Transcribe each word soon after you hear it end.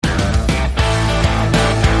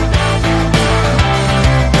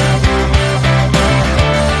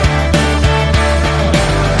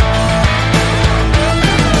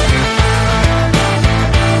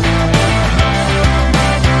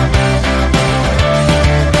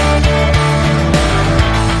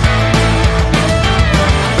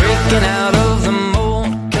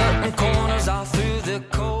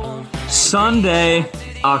Sunday,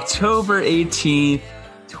 October 18th,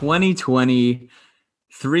 2020,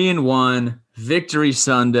 3-1, Victory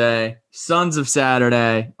Sunday. Sons of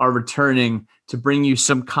Saturday are returning to bring you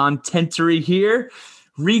some contentery here,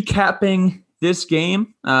 recapping this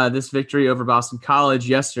game, this victory over Boston College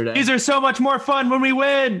yesterday. These are so much more fun when we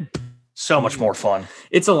win. So much more fun.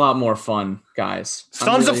 It's a lot more fun, guys.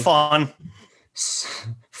 Tons of fun.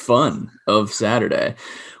 Fun of Saturday.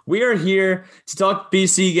 We are here to talk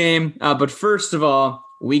BC game, but first of all,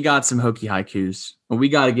 we got some Hokie haikus. We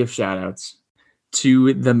got to give shout-outs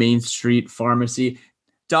to the Main Street Pharmacy.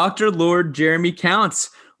 Dr. Lord Jeremy Counts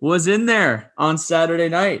was in there on Saturday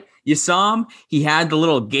night. You saw him. He had the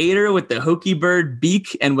little gator with the Hokie bird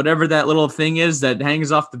beak and whatever that little thing is that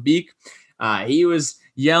hangs off the beak. He was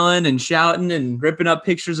yelling and shouting and ripping up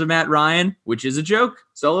pictures of Matt Ryan, which is a joke.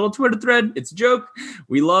 So a little Twitter thread. It's a joke.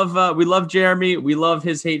 We love Jeremy. We love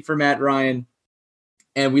his hate for Matt Ryan.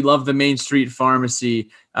 And we love the Main Street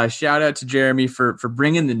Pharmacy. Shout out to Jeremy for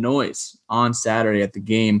bringing the noise on Saturday at the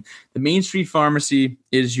game. The Main Street Pharmacy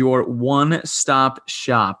is your one-stop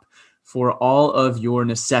shop for all of your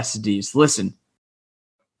necessities. Listen,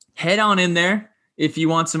 head on in there if you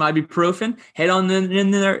want some ibuprofen. Head on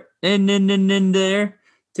in there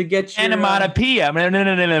to get your Onomatopoeia.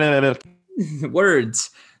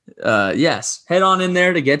 Words. Yes, head on in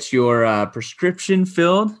there to get your prescription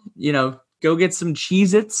filled. Go get some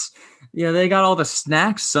Cheez-Its. They got all the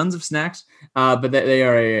snacks, Sons of Snacks. But they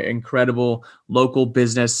are an incredible local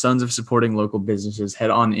business. Sons of supporting local businesses. Head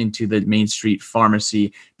on into the Main Street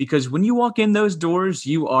Pharmacy, because when you walk in those doors,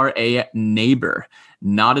 you are a neighbor,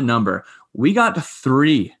 not a number. We got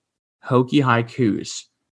 3 Hokie haikus.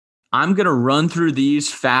 I'm going to run through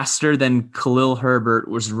these faster than Khalil Herbert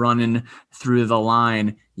was running through the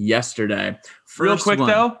line yesterday. Real quick.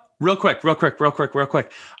 I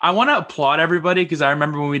want to applaud everybody, because I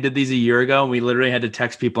remember when we did these a year ago, and we literally had to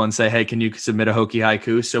text people and say, hey, can you submit a Hokie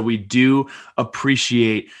haiku? So we do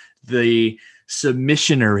appreciate the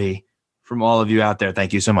submissionary from all of you out there.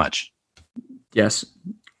 Thank you so much. Yes.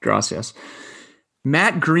 Gracias.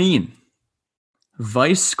 Matt Green.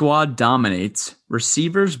 Vice squad dominates.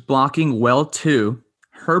 Receivers blocking well too.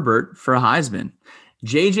 Herbert for Heisman.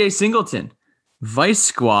 JJ Singleton. Vice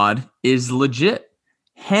squad is legit.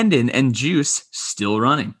 Hendon and Juice still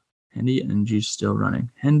running. Hendon and Juice still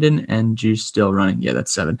running. Yeah,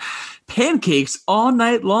 that's 7. Pancakes all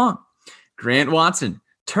night long. Grant Watson.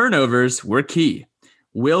 Turnovers were key.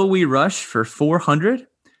 Will we rush for 400?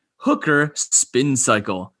 Hooker spin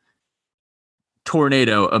cycle.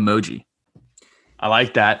 Tornado emoji. I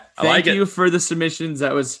like that. Thank you for the submissions.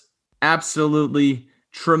 That was absolutely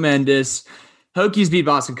tremendous. Hokies beat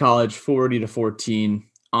Boston College 40-14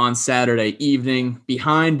 on Saturday evening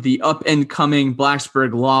behind the up-and-coming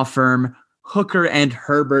Blacksburg law firm, Hooker and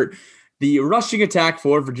Herbert. The rushing attack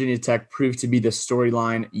for Virginia Tech proved to be the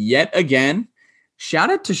storyline yet again.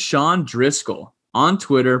 Shout out to Sean Driscoll on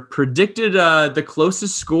Twitter. Predicted the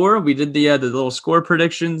closest score. We did the little score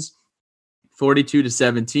predictions.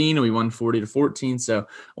 42-17, and we won 40-14, so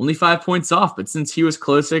only 5 points off. But since he was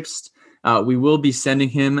closest, we will be sending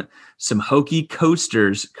him some Hokie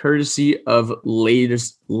coasters, courtesy of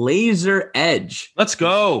Laser Edge. Let's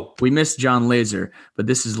go. We missed John Laser, but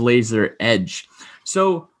this is Laser Edge.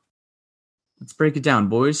 So let's break it down,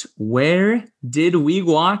 boys. Where did we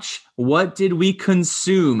watch? What did we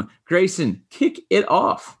consume? Grayson, kick it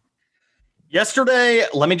off. Yesterday,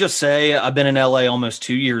 let me just say, I've been in LA almost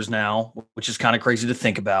 2 years now, which is kind of crazy to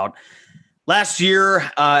think about. Last year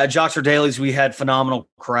at Joxer Dailies, we had phenomenal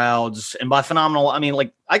crowds. And by phenomenal, I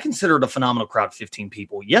mean, I consider it a phenomenal crowd, 15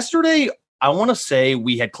 people. Yesterday, I want to say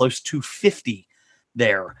we had close to 50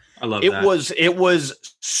 there. I love that. It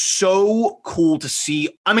was so cool to see.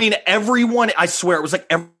 I mean, everyone, I swear, it was like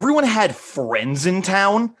everyone had friends in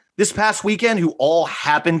town this past weekend who all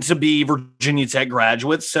happened to be Virginia Tech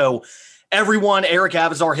graduates. So everyone, Eric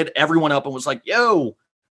Avazar hit everyone up and was like, yo,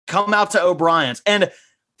 come out to O'Brien's. And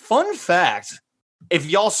fun fact, if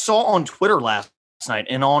y'all saw on Twitter last night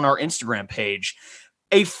and on our Instagram page,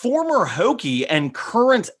 a former Hokie and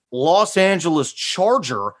current Los Angeles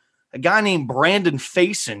Charger, a guy named Brandon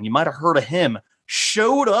Faison, you might have heard of him,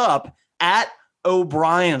 showed up at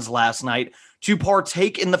O'Brien's last night to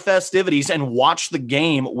partake in the festivities and watch the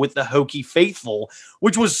game with the Hokie faithful,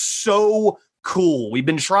 which was so cool. We've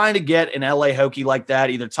been trying to get an LA Hokie like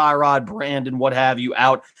that, either Tyrod, Brandon, what have you,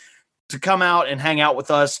 out to come out and hang out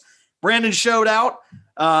with us. Brandon showed out,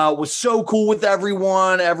 was so cool with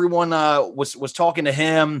everyone. Everyone was talking to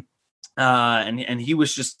him, and he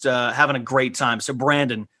was just having a great time. So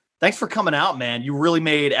Brandon, thanks for coming out, man. You really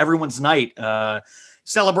made everyone's night.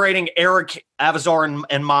 Celebrating Eric Avazar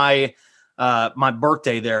and my my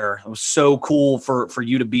birthday there. It was so cool for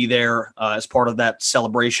you to be there as part of that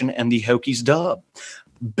celebration and the Hokies dub.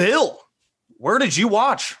 Bill, where did you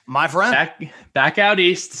watch, my friend? Back out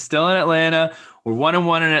east, still in Atlanta. We're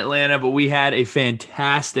 1-1 in Atlanta, but we had a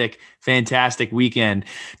fantastic weekend.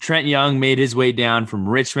 Trent Young made his way down from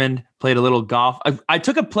Richmond, played a little golf. I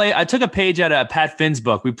took a page out of Pat Finn's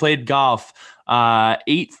book. We played golf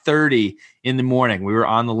 8:30 in the morning. We were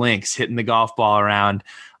on the links, hitting the golf ball around.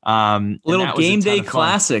 Little game day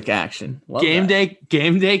classic action. Game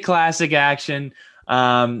day classic action.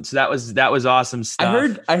 So that was awesome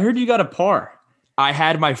stuff. I heard you got a par. I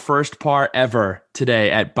had my first par ever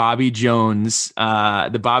today at Bobby Jones,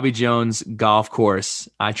 the Bobby Jones golf course.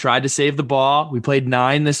 I tried to save the ball. We played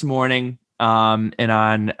 9 this morning. And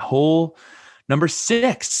on hole number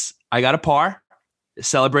 6, I got a par.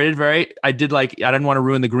 Celebrated I didn't want to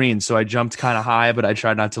ruin the greens, so I jumped kind of high, but I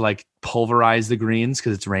tried not to pulverize the greens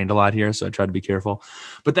because it's rained a lot here, so I tried to be careful.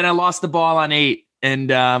 But then I lost the ball on 8,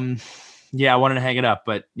 and I wanted to hang it up,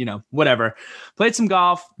 but whatever. Played some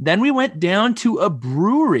golf. Then we went down to a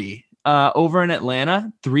brewery over in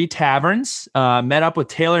Atlanta, 3 Taverns, met up with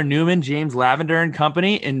Taylor Newman, James Lavender and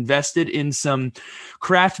company, invested in some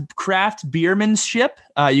craft beermanship.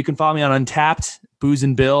 You can follow me on Untapped, Booze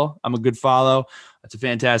and Bill. I'm a good follow. That's a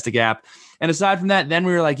fantastic app. And aside from that, then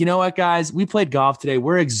we were like, you know what, guys, we played golf today.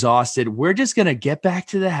 We're exhausted. We're just going to get back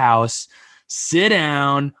to the house, sit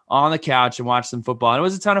down on the couch and watch some football. And it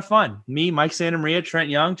was a ton of fun. Me, Mike Santamaria,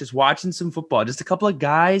 Trent Young, just watching some football. Just a couple of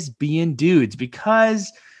guys being dudes,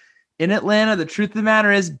 because in Atlanta, the truth of the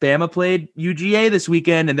matter is Bama played UGA this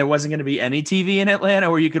weekend, and there wasn't going to be any TV in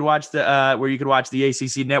Atlanta where you could watch the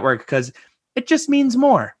ACC network, because it just means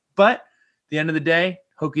more. But at the end of the day,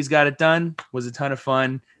 Hokies got it done. Was a ton of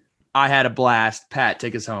fun. I had a blast. Pat,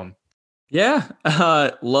 take us home. Yeah.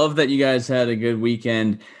 Love that you guys had a good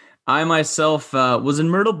weekend. I myself was in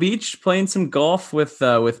Myrtle Beach playing some golf with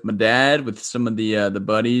my dad, with some of the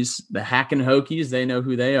buddies, the Hackin' Hokies. They know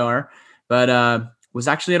who they are. But was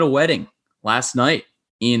actually at a wedding last night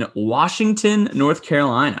in Washington, North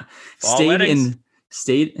Carolina. Hashtag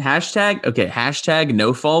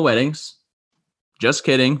no fall weddings. Just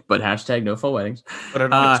kidding, but hashtag no fall weddings.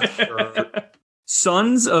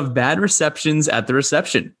 Sons of bad receptions at the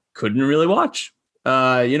reception. Couldn't really watch.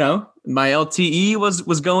 My LTE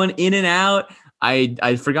was going in and out.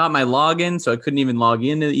 I forgot my login, so I couldn't even log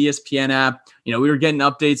into the ESPN app. We were getting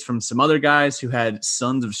updates from some other guys who had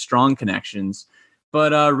sons of strong connections,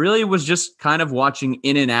 but really was just kind of watching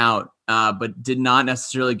in and out, but did not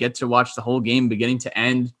necessarily get to watch the whole game beginning to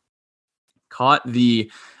end. Caught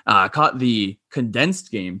the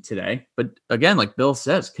condensed game today. But again, like Bill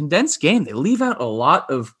says, condensed game, they leave out a lot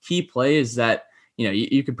of key plays that,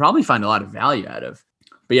 you could probably find a lot of value out of.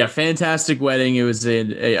 But yeah, fantastic wedding. It was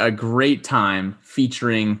a great time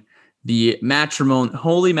featuring the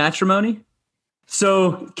holy matrimony.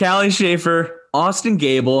 So Callie Schaefer, Austin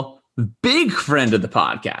Gable, big friend of the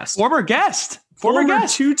podcast. Former guest.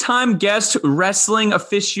 Two-time guest wrestling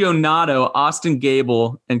aficionado Austin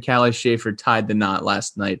Gable and Callie Schaefer tied the knot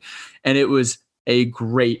last night. And it was a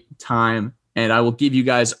great time. And I will give you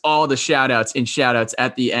guys all the shout-outs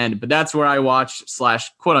at the end. But that's where I watched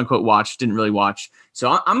 / quote-unquote watch. Didn't really watch.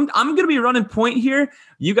 So I'm going to be running point here.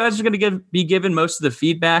 You guys are going to be given most of the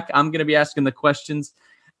feedback. I'm going to be asking the questions.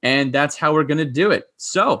 And that's how we're going to do it.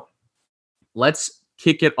 So let's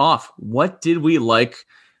kick it off. What did we like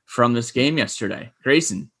from this game yesterday?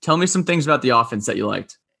 Grayson, tell me some things about the offense that you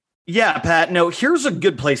liked. Yeah, Pat. No, here's a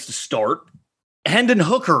good place to start. Hendon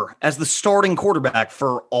Hooker as the starting quarterback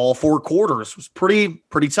for all 4 quarters was pretty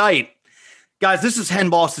tight. Guys, this is Hen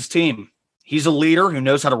Boss's team. He's a leader who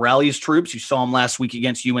knows how to rally his troops. You saw him last week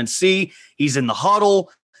against UNC. He's in the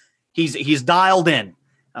huddle. He's dialed in.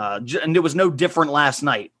 And it was no different last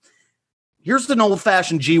night. Here's an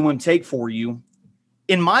old-fashioned G1 take for you.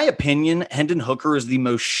 In my opinion, Hendon Hooker is the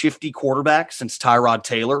most shifty quarterback since Tyrod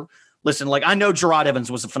Taylor. Listen, I know Gerard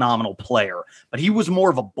Evans was a phenomenal player, but he was more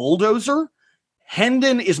of a bulldozer.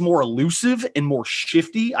 Hendon is more elusive and more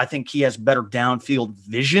shifty. I think he has better downfield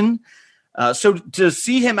vision. So to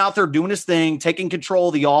see him out there doing his thing, taking control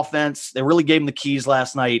of the offense, they really gave him the keys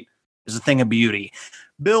last night, is a thing of beauty.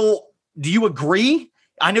 Bill, do you agree?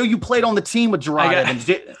 I know you played on the team with Gerard Evans.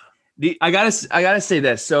 I gotta say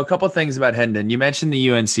this. So a couple of things about Hendon. You mentioned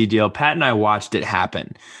the UNC deal. Pat and I watched it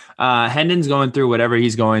happen. Hendon's going through whatever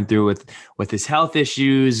he's going through with his health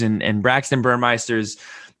issues, and Braxton Burmeister's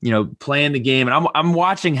playing the game. And I'm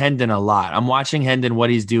watching Hendon a lot. I'm watching Hendon, what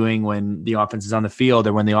he's doing when the offense is on the field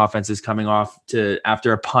or when the offense is coming off to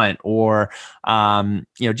after a punt or,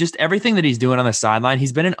 just everything that he's doing on the sideline.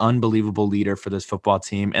 He's been an unbelievable leader for this football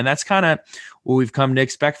team. And that's kind of what we've come to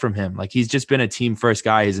expect from him. Like, he's just been a team first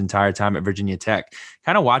guy his entire time at Virginia Tech,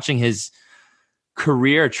 kind of watching his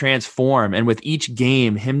career transform. And with each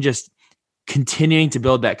game, him just continuing to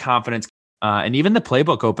build that confidence, and even the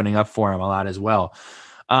playbook opening up for him a lot as well.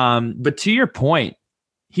 But to your point,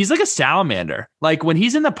 he's like a salamander. Like, when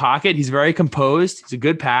he's in the pocket, he's very composed. He's a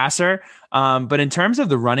good passer. But in terms of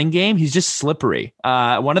the running game, he's just slippery.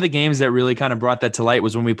 One of the games that really kind of brought that to light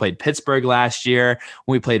was when we played Pittsburgh last year,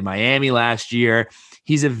 when we played Miami last year.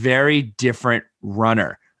 He's a very different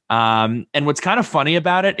runner. And what's kind of funny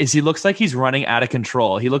about it is he looks like he's running out of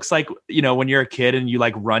control. He looks like, when you're a kid and you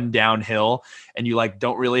like run downhill and you like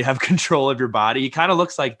don't really have control of your body. He kind of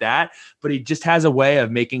looks like that, but he just has a way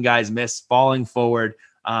of making guys miss, falling forward,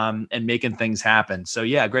 and making things happen. So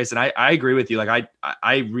yeah, Grayson, I agree with you. Like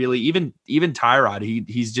I really, even Tyrod,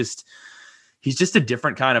 he's just a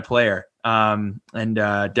different kind of player. And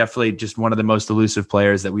definitely just one of the most elusive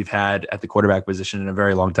players that we've had at the quarterback position in a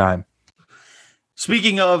very long time.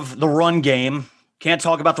 Speaking of the run game, can't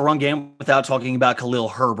talk about the run game without talking about Khalil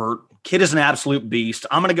Herbert. Kid is an absolute beast.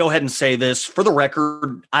 I'm going to go ahead and say this. For the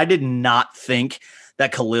record, I did not think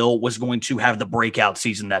that Khalil was going to have the breakout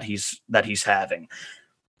season that he's having.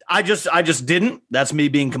 I just didn't. That's me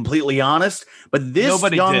being completely honest. But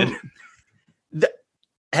nobody did.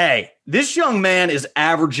 Hey, this young man is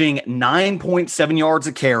averaging 9.7 yards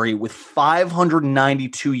a carry with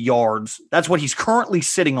 592 yards. That's what he's currently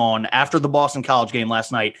sitting on after the Boston College game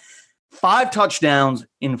last night. 5 touchdowns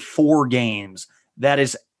in 4 games. That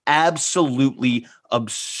is absolutely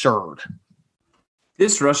absurd.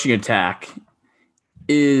 This rushing attack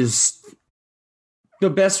is the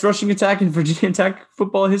best rushing attack in Virginia Tech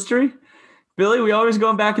football history. Billy, we always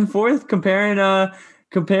going back and forth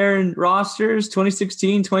comparing rosters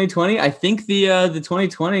 2016, 2020. I think the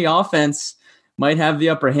 2020 offense might have the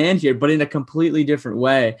upper hand here, but in a completely different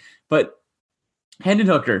way. But Hendon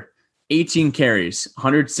Hooker, 18 carries,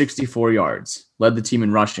 164 yards, led the team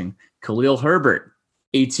in rushing. Khalil Herbert,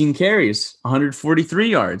 18 carries, 143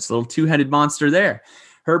 yards, little two-headed monster there.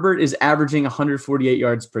 Herbert is averaging 148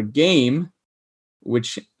 yards per game,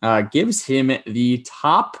 which gives him the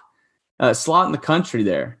top slot in the country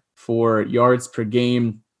there for yards per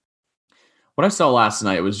game. What I saw last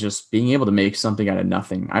night was just being able to make something out of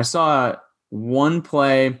nothing. I saw one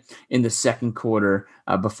play in the second quarter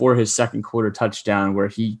before his second quarter touchdown where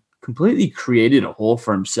he completely created a hole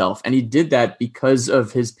for himself. And he did that because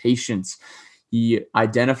of his patience. He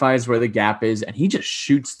identifies where the gap is and he just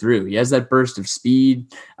shoots through. He has that burst of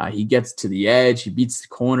speed. He gets to the edge. He beats the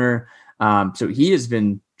corner. So he has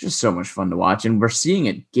been just so much fun to watch, and we're seeing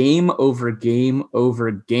it game over game over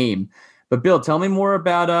game. But Bill, tell me more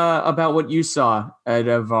about what you saw out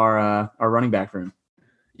of our running back room.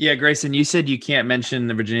 Yeah, Grayson, you said you can't mention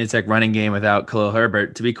the Virginia Tech running game without Khalil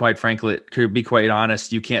Herbert. To be quite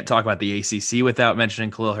honest, you can't talk about the ACC without mentioning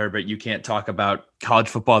Khalil Herbert. You can't talk about college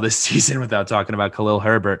football this season without talking about Khalil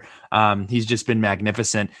Herbert. He's just been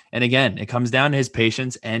magnificent. And again, it comes down to his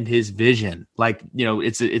patience and his vision. Like,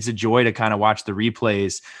 it's a joy to kind of watch the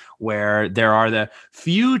replays where there are the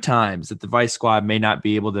few times that the Vice squad may not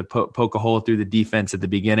be able to poke a hole through the defense at the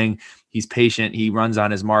beginning. He's patient. He runs on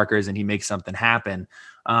his markers and he makes something happen.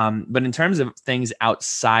 But in terms of things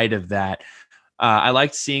outside of that, I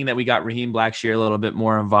liked seeing that we got Raheem Blackshear a little bit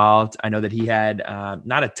more involved. I know that he had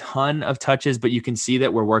not a ton of touches, but you can see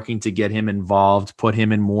that we're working to get him involved, put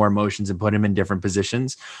him in more motions and put him in different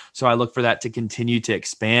positions. So I look for that to continue to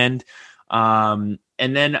expand.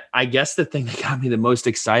 And then I guess the thing that got me the most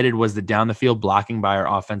excited was the down the field blocking by our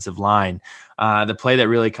offensive line. The play that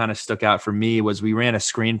really kind of stuck out for me was we ran a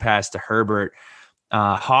screen pass to Herbert.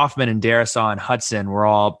 Hoffman and Darisaw and Hudson were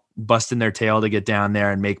all busting their tail to get down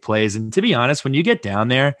there and make plays. And to be honest, when you get down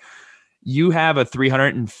there, you have a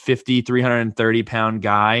 350, 330 pound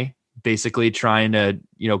guy basically trying to,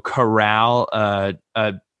 corral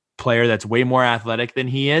a player that's way more athletic than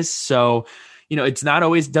he is. So, doesn't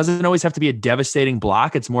always have to be a devastating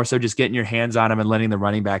block. It's more so just getting your hands on him and letting the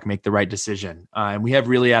running back make the right decision. And we have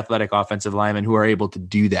really athletic offensive linemen who are able to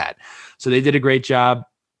do that. So they did a great job.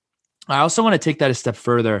 I also want to take that a step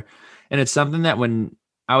further. And it's something that when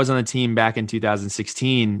I was on the team back in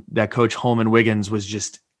 2016, that Coach Holman Wiggins was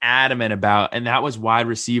just adamant about, and that was wide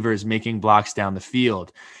receivers making blocks down the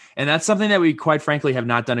field. And that's something that we quite frankly have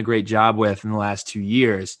not done a great job with in the last 2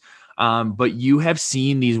 years. But you have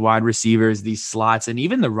seen these wide receivers, these slots, and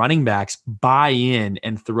even the running backs buy in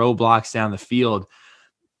and throw blocks down the field.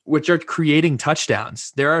 which are creating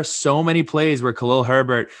touchdowns. There are so many plays where Khalil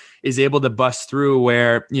Herbert is able to bust through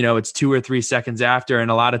where, it's 2 or 3 seconds after. And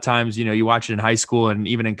a lot of times, you watch it in high school and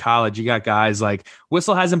even in college, you got guys like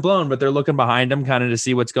whistle hasn't blown, but they're looking behind them kind of to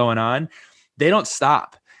see what's going on. They don't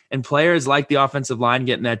stop. And players like the offensive line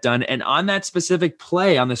getting that done. And on that specific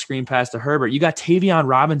play on the screen pass to Herbert, you got Tavion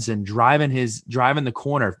Robinson driving the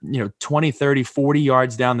corner, 20, 30, 40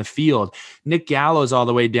 yards down the field. Nick Gallows all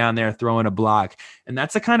the way down there throwing a block. And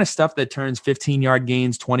that's the kind of stuff that turns 15-yard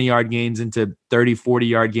gains, 20-yard gains into 30,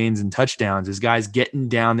 40-yard gains and touchdowns, is guys getting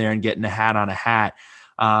down there and getting a hat on a hat.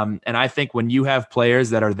 And I think when you have players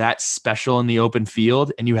that are that special in the open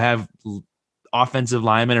field and you have offensive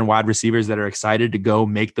linemen and wide receivers that are excited to go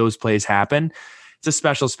make those plays happen, it's a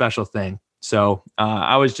special, special thing. So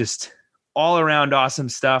I was just all around awesome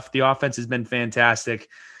stuff. The offense has been fantastic.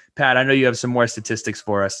 Pat, I know you have some more statistics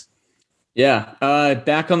for us. Yeah.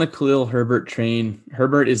 Back on the Khalil Herbert train.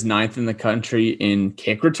 Herbert is 9th in the country in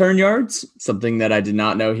kick return yards, something that I did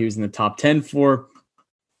not know he was in the top 10 for.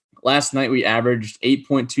 Last night, we averaged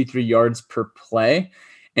 8.23 yards per play.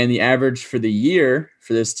 And the average for the year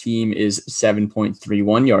for this team is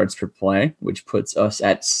 7.31 yards per play, which puts us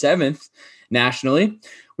at 7th nationally.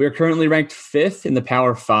 We are currently ranked 5th in the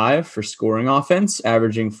Power 5 for scoring offense,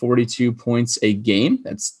 averaging 42 points a game.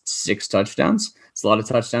 That's 6 touchdowns. It's a lot of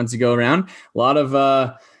touchdowns to go around. A lot of,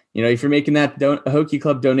 if you're making that Hokie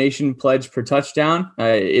Club donation pledge per touchdown,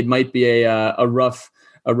 it might be a rough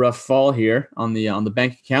fall here on the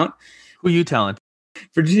bank account. Who are you telling?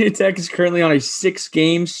 Virginia Tech is currently on a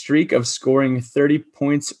 6-game streak of scoring 30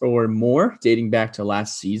 points or more, dating back to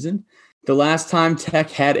last season. The last time Tech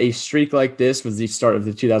had a streak like this was the start of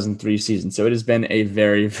the 2003 season. So it has been a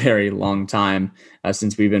very, very long time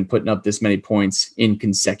since we've been putting up this many points in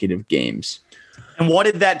consecutive games. And what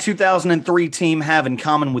did that 2003 team have in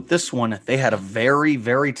common with this one? They had a very,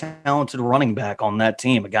 very talented running back on that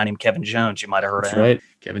team, a guy named Kevin Jones. You might have heard of him. Right.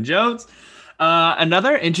 Kevin Jones.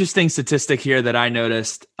 Another interesting statistic here that I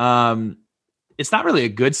noticed, it's not really a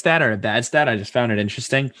good stat or a bad stat. I just found it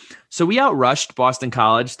interesting. So we outrushed Boston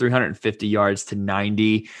College 350 yards to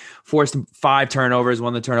 90, forced 5 turnovers,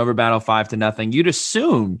 won the turnover battle 5-0. You'd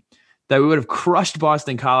assume that we would have crushed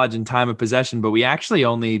Boston College in time of possession, but we actually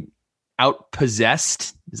only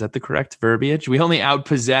outpossessed. Is that the correct verbiage? We only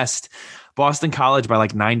outpossessed Boston College by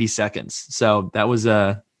like 90 seconds. So that was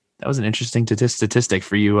an interesting statistic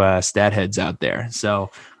for you stat heads out there. So,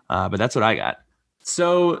 but that's what I got.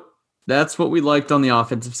 So that's what we liked on the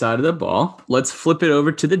offensive side of the ball. Let's flip it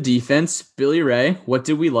over to the defense. Billy Ray, what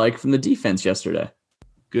did we like from the defense yesterday?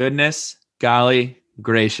 Goodness, golly,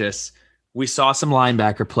 gracious. We saw some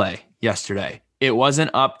linebacker play yesterday. It wasn't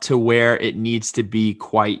up to where it needs to be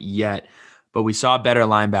quite yet, but we saw better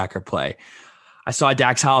linebacker play. I saw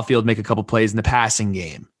Dax Hollifield make a couple plays in the passing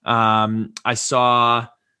game. I saw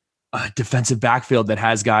a defensive backfield that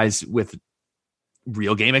has guys with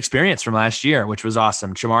real game experience from last year, which was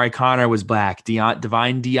awesome. Shamari Connor was back.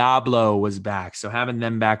 Divine Diablo was back. So having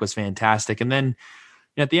them back was fantastic. And then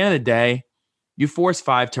at the end of the day, you force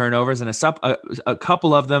 5 turnovers, and a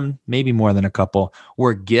couple of them, maybe more than a couple,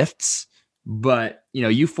 were gifts. But,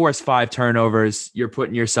 you force 5 turnovers, you're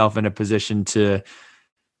putting yourself in a position to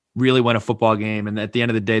really win a football game. And at the end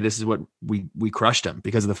of the day, this is what we crushed them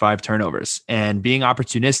because of the 5 turnovers. And being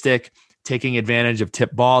opportunistic, taking advantage of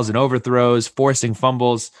tip balls and overthrows, forcing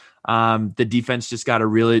fumbles. The defense just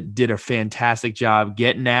did a fantastic job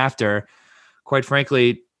getting after, quite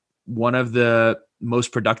frankly, one of the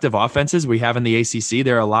most productive offenses we have in the ACC.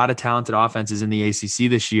 There are a lot of talented offenses in the ACC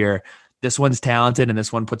this year. This one's talented, and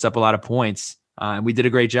this one puts up a lot of points. And we did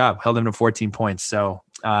a great job, held them to 14 points. So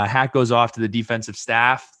hat goes off to the defensive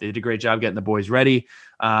staff. They did a great job getting the boys ready.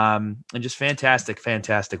 And just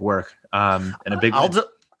fantastic work. And a big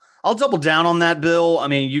I'll double down on that, Bill. I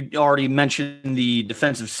mean, you already mentioned the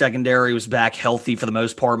defensive secondary was back healthy for the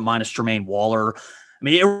most part, minus Jermaine Waller. I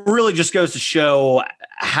mean, it really just goes to show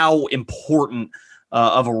how important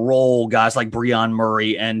of a role guys like Breon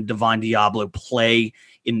Murray and Divine Diablo play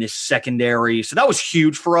in this secondary. So that was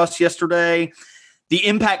huge for us yesterday. The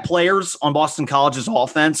impact players on Boston College's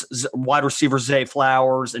offense, wide receiver Zay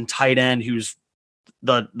Flowers and tight end, who's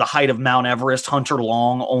the height of Mount Everest, Hunter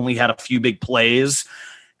Long, only had a few big plays.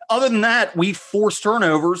 Other than that, we forced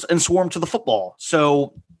turnovers and swarmed to the football.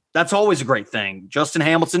 So that's always a great thing. Justin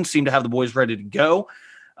Hamilton seemed to have the boys ready to go.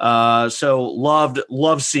 So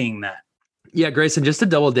loved seeing that. Yeah, Grayson, just to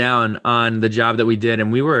double down on the job that we did,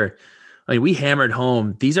 and we hammered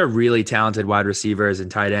home. These are really talented wide receivers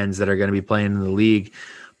and tight ends that are going to be playing in the league.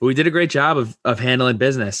 But we did a great job of handling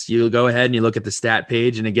business. You go ahead and you look at the stat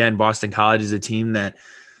page. And again, Boston College is a team that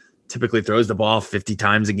typically throws the ball 50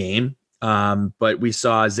 times a game. But we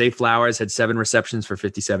saw Zay Flowers had 7 receptions for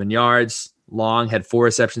 57 yards. Long had 4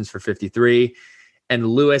 receptions for 53. And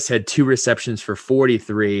Lewis had 2 receptions for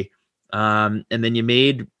 43. And then you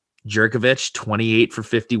made Jerkovich 28 for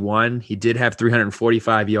 51. He did have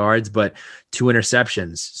 345 yards, but 2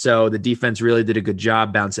 interceptions. So the defense really did a good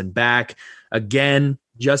job bouncing back. Again,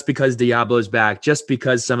 just because Diablo's back, just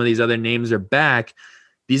because some of these other names are back,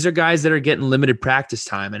 these are guys that are getting limited practice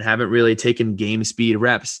time and haven't really taken game speed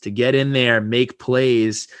reps to get in there, make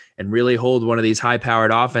plays, and really hold one of these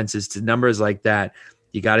high-powered offenses to numbers like that.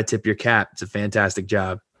 You got to tip your cap. It's a fantastic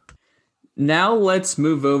job. Now let's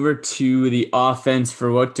move over to the offense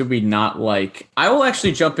for what did we not like. I will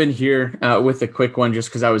actually jump in here with a quick one just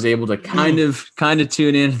because I was able to kind of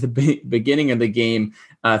tune in at the beginning of the game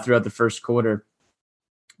throughout the first quarter.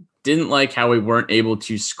 Didn't like how we weren't able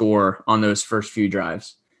to score on those first few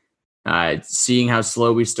drives. Seeing how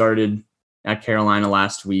slow we started at Carolina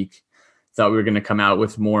last week, thought we were going to come out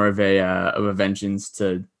with more of a vengeance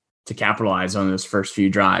to capitalize on those first few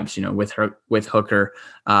drives. With Hooker,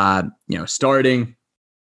 starting,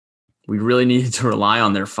 we really needed to rely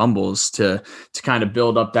on their fumbles to kind of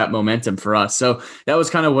build up that momentum for us. So that was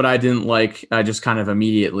kind of what I didn't like. Just kind of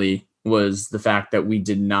immediately was the fact that we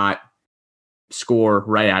did not score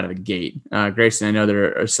right out of the gate. Grayson, I know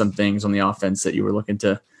there are some things on the offense that you were looking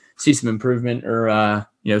to see some improvement or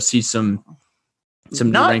see some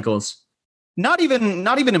new wrinkles. Not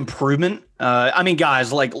even improvement. I mean,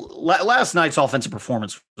 guys, like last night's offensive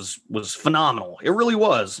performance was phenomenal. It really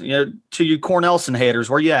was. To you Cornelson haters,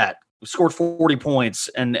 where you at? We scored 40 points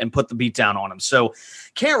and put the beat down on them. So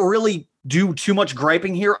can't really do too much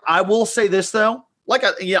griping here. I will say this though,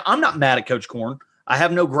 I'm not mad at Coach Corn. I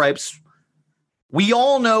have no gripes. We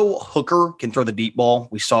all know Hooker can throw the deep ball.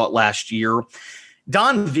 We saw it last year.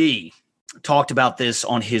 Don V talked about this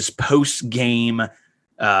on his post-game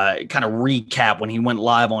kind of recap when he went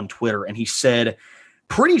live on Twitter, and he said,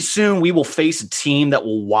 pretty soon we will face a team that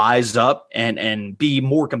will wise up and be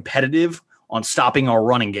more competitive on stopping our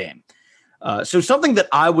running game. So something that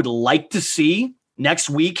I would like to see next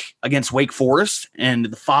week against Wake Forest and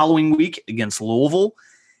the following week against Louisville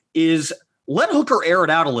is let Hooker air it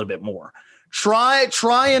out a little bit more. Try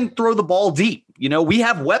and throw the ball deep. We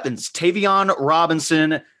have weapons. Tavion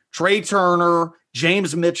Robinson, Trey Turner,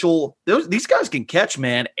 James Mitchell. These guys can catch,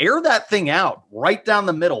 man. Air that thing out right down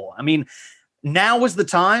the middle. I mean, now is the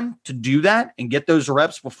time to do that and get those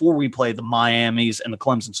reps before we play the Miamis and the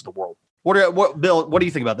Clemsons of the world. Bill, what do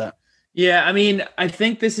you think about that? Yeah, I mean, I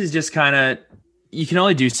think this is just kind of, you can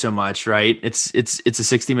only do so much, right? It's a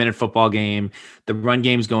 60-minute football game. The run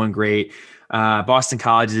game's going great. Boston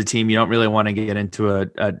College is a team you don't really want to get into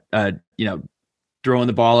a throwing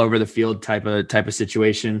the ball over the field type of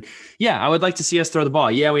situation. Yeah, I would like to see us throw the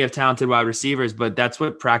ball. Yeah, we have talented wide receivers, but that's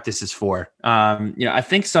what practice is for. I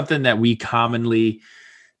think something that we kind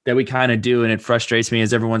of do, and it frustrates me,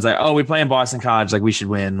 is everyone's like, oh, we play in Boston College, like we should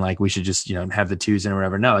win, like we should just, have the twos in or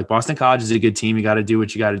whatever. No, like Boston College is a good team. You got to do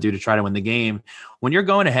what you got to do to try to win the game. When you're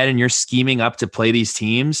going ahead and you're scheming up to play these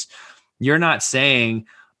teams, you're not saying,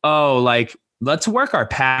 oh, like, let's work our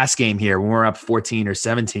pass game here when we're up 14 or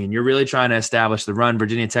 17. You're really trying to establish the run.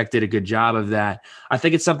 Virginia Tech did a good job of that. I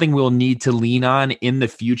think it's something we'll need to lean on in the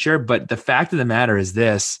future. But the fact of the matter is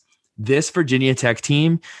this Virginia Tech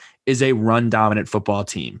team is a run-dominant football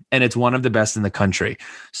team, and it's one of the best in the country.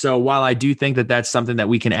 So while I do think that that's something that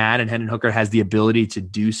we can add, and Hendon Hooker has the ability to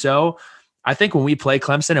do so, I think when we play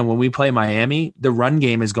Clemson and when we play Miami, the run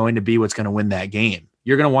game is going to be what's going to win that game.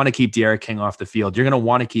 You're going to want to keep De'Ara King off the field. You're going to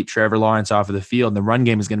want to keep Trevor Lawrence off of the field. And the run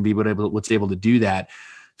game is going to be what's able to do that.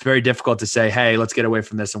 It's very difficult to say, hey, let's get away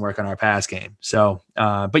from this and work on our pass game. So,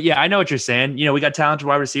 but yeah, I know what you're saying. We got talented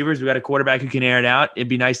wide receivers. We got a quarterback who can air it out. It'd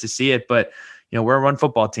be nice to see it, but we're a run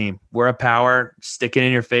football team. We're a power, stick it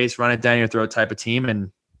in your face, run it down your throat type of team.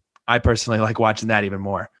 And I personally like watching that even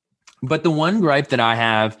more. But the one gripe that I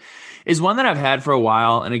have is one that I've had for a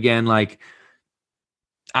while. And again, like,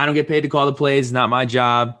 I don't get paid to call the plays. Not my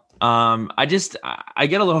job. I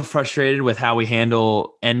get a little frustrated with how we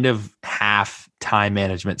handle end of half time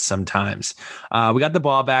management sometimes. We got the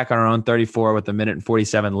ball back on our own 34 with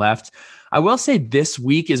 1:47 left. I will say this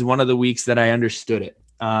week is one of the weeks that I understood it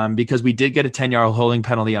because we did get a 10-yard holding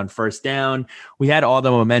penalty on first down. We had all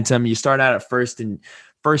the momentum. You start out at first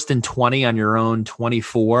and 20 on your own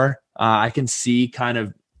 24. I can see kind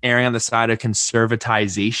of erring on the side of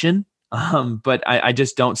conservatization. But I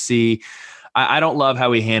just don't see, I don't love how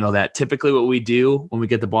we handle that. Typically what we do when we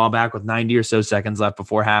get the ball back with 90 or so seconds left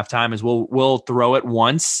before halftime is we'll throw it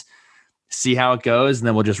once, see how it goes, and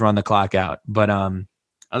then we'll just run the clock out. But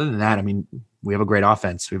other than that, I mean, we have a great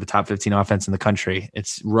offense. We have a top 15 offense in the country.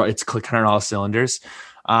 It's clicking on all cylinders.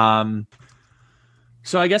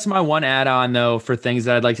 So I guess my one add-on, though, for things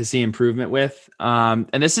that I'd like to see improvement with, and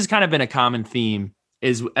this has kind of been a common theme,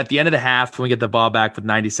 is at the end of the half, when we get the ball back with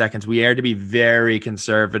 90 seconds, we are to be very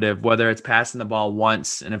conservative, whether it's passing the ball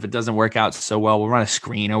once, and if it doesn't work out so well, we'll run a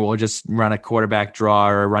screen or we'll just run a quarterback draw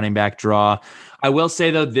or a running back draw. I will say,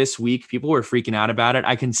 though, this week, people were freaking out about it.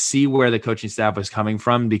 I can see where the coaching staff was coming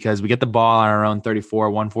from because we get the ball on our own 34,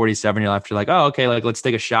 147, you're left, you're like, oh, okay, like let's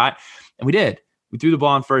take a shot. And we did. We threw the ball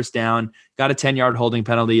on first down, got a 10-yard holding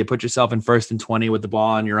penalty. You put yourself in 1st and 20 with the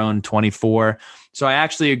ball on your own 24. So I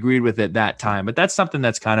actually agreed with it that time. But that's something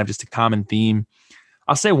that's kind of just a common theme.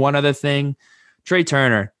 I'll say one other thing. Trey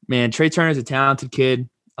Turner. Man, Trey Turner's a talented kid.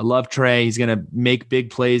 I love Trey. He's going to make big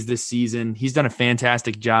plays this season. He's done a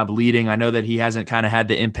fantastic job leading. I know that he hasn't kind of had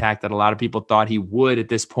the impact that a lot of people thought he would at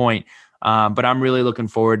this point. But I'm really looking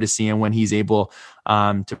forward to seeing when he's able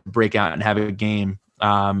to break out and have a game.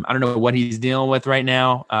 I don't know what he's dealing with right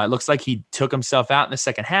now. It looks like he took himself out in the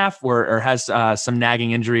second half or has some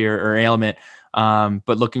nagging injury or ailment.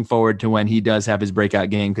 But looking forward to when he does have his breakout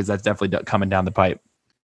game because that's definitely coming down the pipe.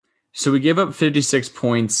 So we give up 56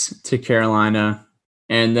 points to Carolina,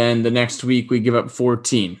 and then the next week we give up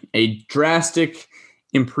 14. A drastic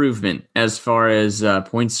improvement as far as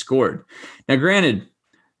points scored. Now, granted,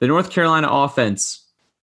 the North Carolina offense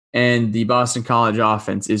and the Boston College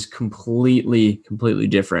offense is completely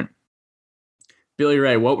different. Billy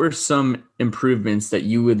Ray, what were some improvements that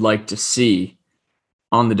you would like to see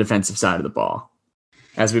on the defensive side of the ball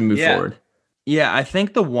as we move forward? Yeah, I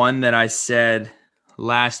think the one that I said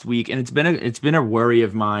last week, and it's been a worry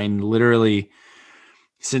of mine literally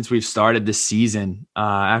since we've started this season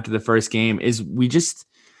after the first game, is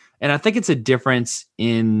and I think it's a difference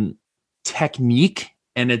in technique.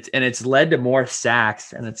 And it's led to more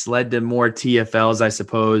sacks and it's led to more TFLs, I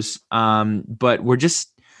suppose. But we're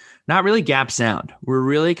just not really gap sound. We're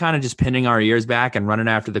really kind of just pinning our ears back and running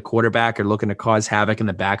after the quarterback or looking to cause havoc in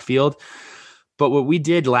the backfield. But what we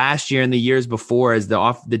did last year and the years before is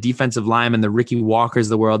the defensive linemen, the Ricky Walkers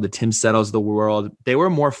of the world, the Tim Settles of the world, they were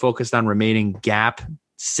more focused on remaining gap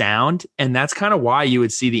sound. And that's kind of why you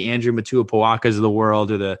would see the Andrew Matua-Pawakas of the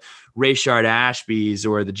world or the Rayshard Ashbys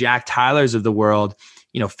or the Jack Tylers of the world,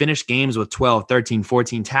 finish games with 12, 13,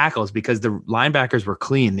 14 tackles because the linebackers were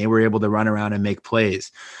clean. They were able to run around and make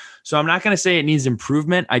plays. So I'm not going to say it needs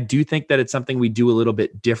improvement. I do think that it's something we do a little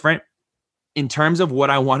bit different. In terms of what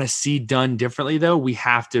I want to see done differently, though, we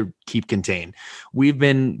have to keep contained. We've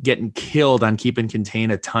been getting killed on keeping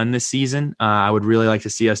contained a ton this season. I would really like to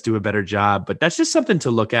see us do a better job, but that's just something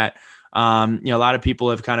to look at. A lot of people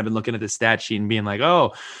have kind of been looking at the stat sheet and being like,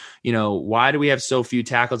 oh, why do we have so few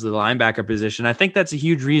tackles at the linebacker position? I think that's a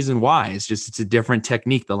huge reason why. It's a different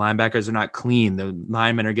technique. The linebackers are not clean. The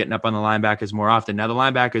linemen are getting up on the linebackers more often. Now, the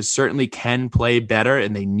linebackers certainly can play better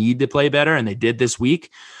and they need to play better, and they did this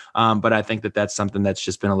week. But I think that that's something that's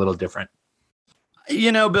just been a little different.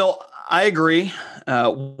 Bill, I agree.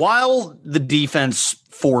 While the defense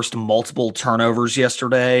forced multiple turnovers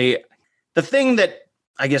yesterday, the thing that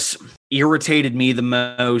I guess irritated me the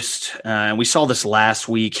most, and we saw this last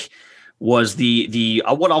week, was the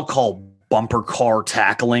what I'll call bumper car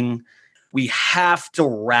tackling. We have to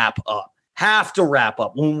wrap up.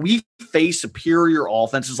 When we face superior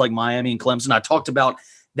offenses like Miami and Clemson, I talked about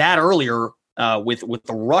that earlier with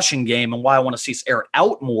the rushing game and why I want to see us air it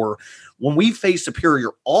out more. When we face superior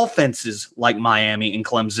offenses like Miami and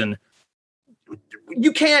Clemson,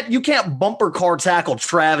 you can't bumper car tackle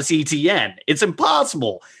Travis Etienne. It's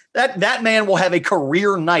impossible. That man will have a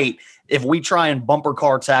career night if we try and bumper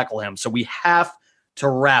car tackle him. So we have to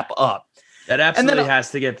wrap up. That absolutely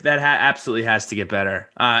has to get better.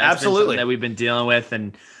 Absolutely, that we've been dealing with,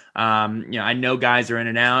 and I know guys are in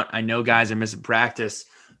and out. I know guys are missing practice.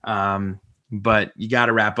 But you got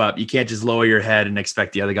to wrap up. You can't just lower your head and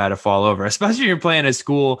expect the other guy to fall over, especially if you're playing a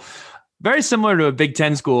school very similar to a Big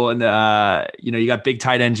Ten school. And, you got big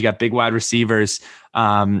tight ends, you got big wide receivers.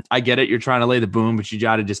 I get it. You're trying to lay the boom, but you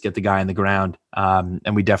got to just get the guy in the ground.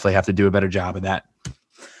 And we definitely have to do a better job of that.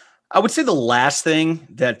 I would say the last thing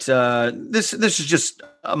that this is just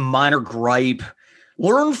a minor gripe.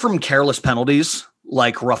 Learn from careless penalties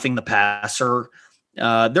like roughing the passer.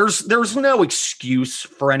 There's no excuse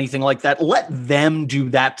for anything like that. Let them do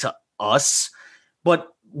that to us. But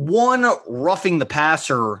one roughing the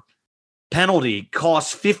passer penalty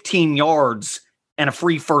costs 15 yards and a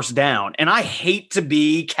free first down. And I hate to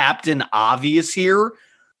be Captain Obvious here,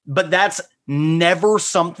 but that's never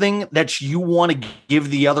something that you want to give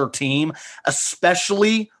the other team,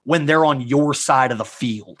 especially when they're on your side of the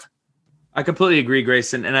field. I completely agree,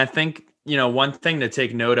 Grayson. And I think one thing to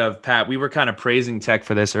take note of, Pat, we were kind of praising Tech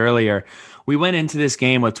for this earlier. We went into this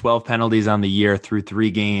game with 12 penalties on the year through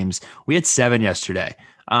 3 games. We had 7 yesterday.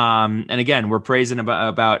 And again, we're praising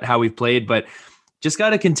about how we've played, but just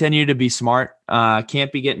got to continue to be smart.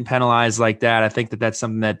 Can't be getting penalized like that. I think that's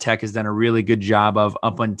something that Tech has done a really good job of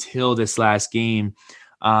up until this last game.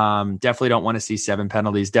 Definitely don't want to see 7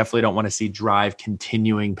 penalties. Definitely don't want to see drive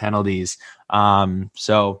continuing penalties.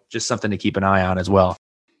 So just something to keep an eye on as well.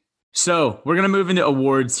 So we're going to move into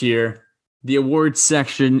awards here. The awards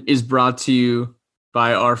section is brought to you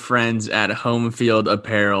by our friends at Home Field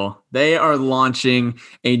Apparel. They are launching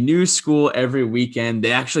a new school every weekend.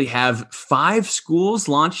 They actually have 5 schools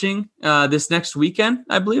launching this next weekend.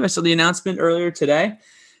 I believe I saw the announcement earlier today.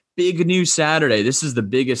 Big new Saturday. This is the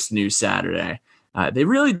biggest new Saturday. They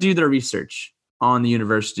really do their research on the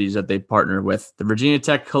universities that they partner with. The Virginia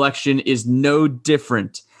Tech collection is no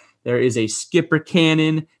different. There is a Skipper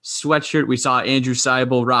Cannon sweatshirt. We saw Andrew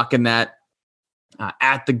Seibel rocking that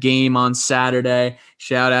at the game on Saturday.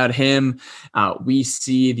 Shout out him. We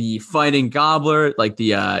see the Fighting Gobbler, like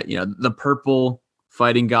the purple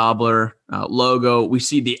Fighting Gobbler logo. We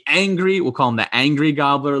see the angry, we'll call him the Angry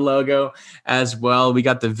Gobbler logo as well. We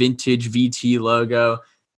got the vintage VT logo,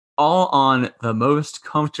 all on the most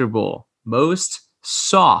comfortable, most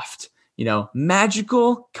soft,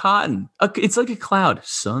 magical cotton. It's like a cloud.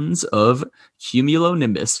 Sons of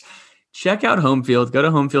cumulonimbus. Check out Home Field. Go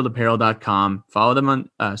to homefieldapparel.com. Follow them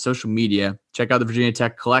on social media. Check out the Virginia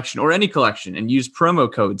Tech collection or any collection and use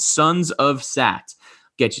promo code Sons of Sat.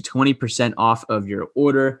 Get you 20% off of your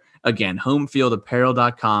order. Again,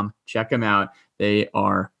 homefieldapparel.com. Check them out. They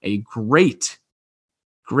are a great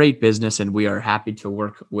business, and we are happy to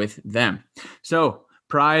work with them. So,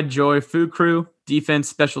 Pride, Joy, Food Crew, defense,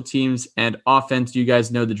 special teams, and offense. You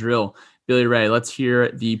guys know the drill. Billy Ray, let's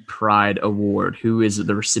hear the Pride Award. Who is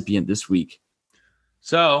the recipient this week?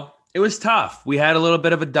 So it was tough. We had a little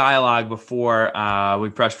bit of a dialogue before we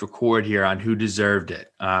pressed record here on who deserved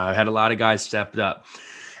it. I had a lot of guys stepped up.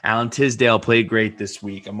 Alan Tisdale played great this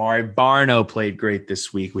week. Amari Barno played great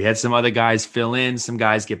this week. We had some other guys fill in, some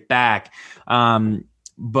guys get back.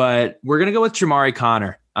 But we're going to go with Shamari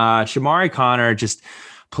Connor. Shamari Connor just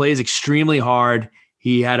plays extremely hard.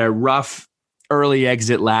 He had a rough early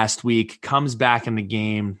exit last week, comes back in the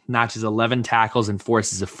game, notches 11 tackles and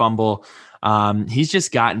forces a fumble. He's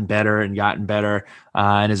just gotten better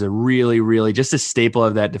and is a really, really just a staple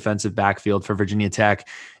of that defensive backfield for Virginia Tech.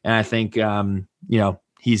 And I think,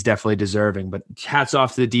 he's definitely deserving, but hats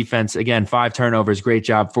off to the defense. Again, 5 turnovers. Great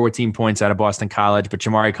job. 14 points out of Boston College. But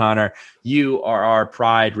Shamari Connor, you are our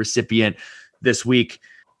Pride recipient this week.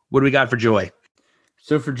 What do we got for Joy?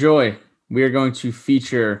 So for Joy, we are going to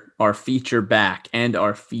feature our feature back and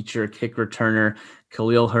our feature kick returner.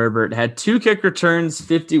 Khalil Herbert had 2 kick returns,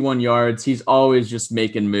 51 yards. He's always just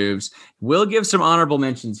making moves. We'll give some honorable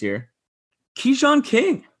mentions here. Keyshawn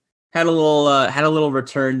King had a little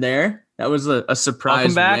return there. That was a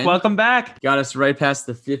surprise. Welcome back. Got us right past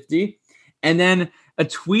the 50. And then a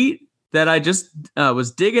tweet that I just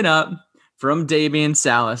was digging up from Damian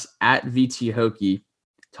Salas at VT Hokie,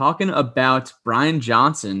 talking about Brian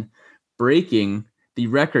Johnson breaking the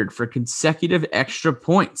record for consecutive extra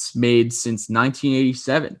points made since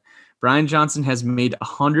 1987. Brian Johnson has made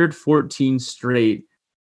 114 straight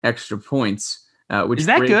extra points, which is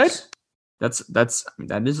that good?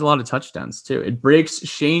 That is a lot of touchdowns too. It breaks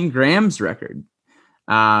Shane Graham's record.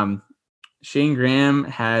 Shane Graham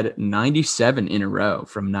had 97 in a row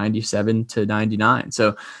from 97 to 99.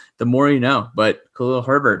 So the more you know. But Khalil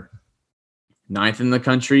Herbert, 9th in the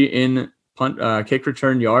country in kick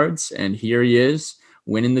return yards, and here he is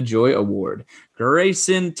winning the Joy Award.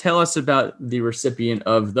 Grayson, tell us about the recipient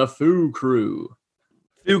of the Foo Crew.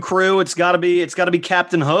 Foo Crew, it's got to be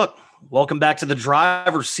Captain Hook. Welcome back to the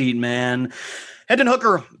driver's seat, man. Hendon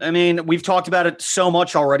Hooker, I mean, we've talked about it so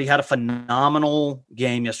much already. Had a phenomenal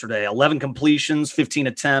game yesterday. 11 completions, 15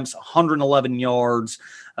 attempts, 111 yards,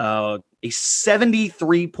 a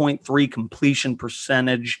 73.3 completion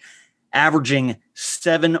percentage, averaging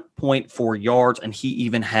 7.4 yards, and he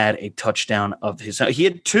even had a touchdown of his own. He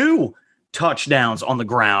had 2 touchdowns on the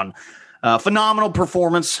ground. Phenomenal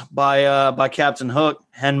performance by Captain Hook.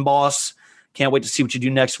 Hen Boss, can't wait to see what you do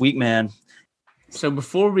next week, man. So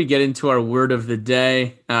before we get into our word of the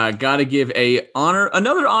day, got to give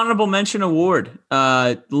another honorable mention award.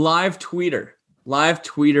 Live tweeter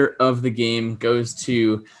of the game goes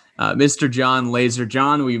to Mr. John Laser.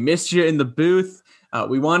 John, we missed you in the booth.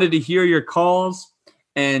 We wanted to hear your calls,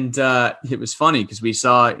 and it was funny because we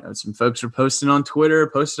saw some folks were posting on Twitter,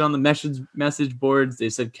 posted on the message boards. They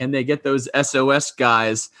said, can they get those SOS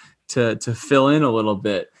guys to fill in a little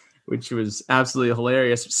bit? which was absolutely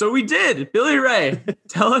hilarious. So we did. Billy Ray,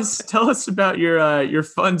 tell us about your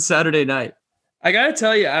fun Saturday night. I gotta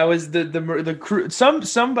tell you, I was the crew.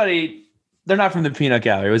 Somebody, they're not from the peanut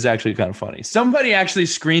gallery. It was actually kind of funny. Somebody actually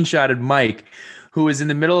screenshotted Mike, who was in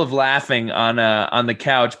the middle of laughing on the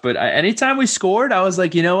couch. But anytime we scored, I was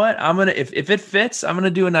like, you know what? I'm gonna if it fits, I'm gonna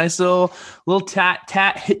do a nice little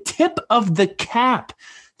tip of the cap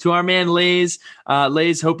to our man Lays.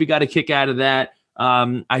 Lays, hope you got a kick out of that.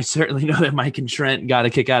 I certainly know that Mike and Trent got a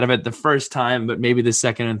kick out of it the first time, but maybe the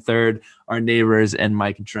second and third, our neighbors and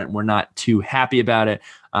Mike and Trent were not too happy about it.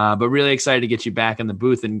 But really excited to get you back in the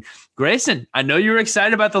booth. And Grayson, I know you were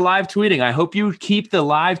excited about the live tweeting. I hope you keep the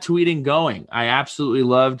live tweeting going. I absolutely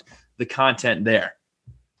loved the content there.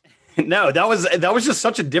 No, that was just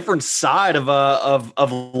such a different side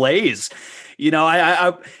of Lays. You know,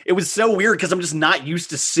 I it was so weird because I'm just not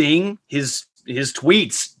used to seeing his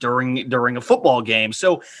tweets during a football game.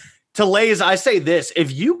 So to Lays, I say this: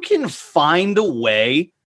 if you can find a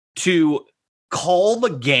way to call the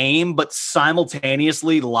game but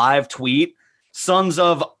simultaneously live tweet, sons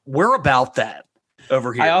of, we're about that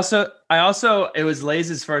over here. I also it was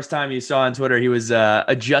Lays' first time you saw on Twitter. He was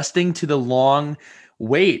adjusting to the long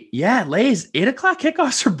wait. Yeah, Lays, 8:00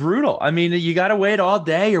 kickoffs are brutal. I mean, you got to wait all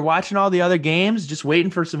day. You're watching all the other games, just waiting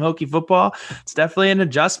for some Hokie football. It's definitely an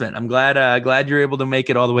adjustment. I'm glad you're able to make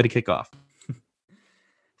it all the way to kickoff.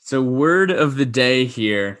 So word of the day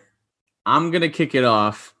here. I'm going to kick it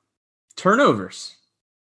off. Turnovers.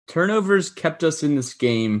 Turnovers kept us in this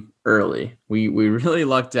game early. We really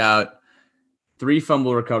lucked out. 3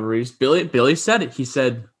 fumble recoveries. Billy said it. He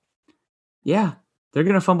said, yeah, they're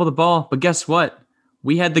going to fumble the ball. But guess what?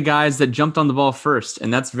 We had the guys that jumped on the ball first,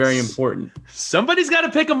 and that's very important. Somebody's got to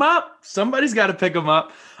pick them up.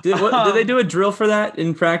 Did they do a drill for that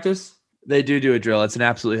in practice? They do a drill. It's an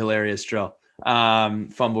absolutely hilarious drill.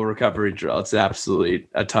 Fumble recovery drill. It's absolutely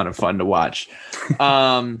a ton of fun to watch.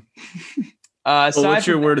 What's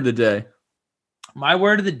your word of the day? My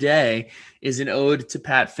word of the day is an ode to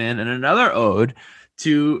Pat Finn and another ode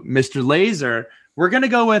to Mr. Laser. We're going to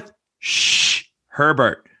go with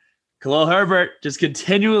Herbert. Khalil Herbert just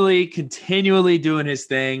continually doing his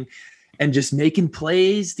thing and just making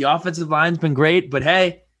plays. The offensive line's been great, but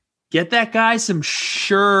hey, get that guy some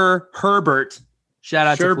Herbert. Shout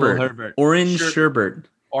out to Khalil Herbert. Orange sherbet.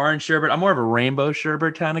 Orange sherbet. I'm more of a rainbow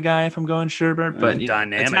sherbet kind of guy if I'm going sherbet, but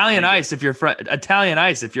dynamic. Italian ice if you're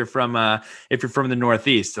from the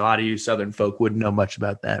Northeast. A lot of you Southern folk wouldn't know much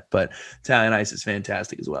about that, but Italian ice is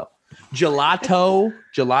fantastic as well.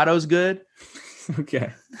 Gelato's good.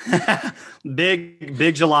 Okay.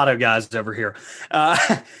 Big gelato guys over here.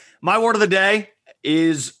 My word of the day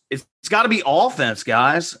is it's got to be offense,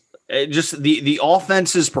 guys. Just the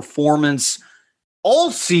offense's performance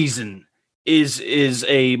all season is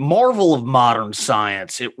a marvel of modern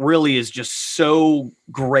science. It really is just so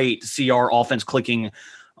great to see our offense clicking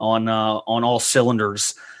on all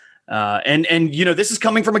cylinders. And you know, this is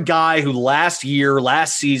coming from a guy who last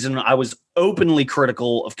season, I was openly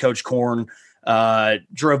critical of Coach Korn.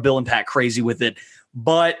 Drove Bill and Pat crazy with it,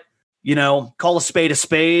 but you know, call a spade.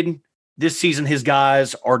 This season, his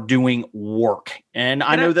guys are doing work, and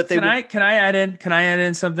I know that they. Can I add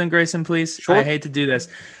in something, Grayson, please? Sure. I hate to do this.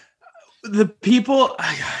 The people,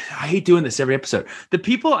 I hate doing this every episode. The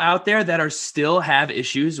people out there that are still have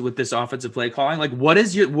issues with this offensive play calling, like what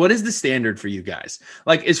is the standard for you guys?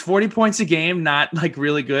 Like, is 40 points a game not like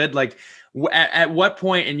really good? Like, at what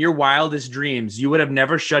point in your wildest dreams you would have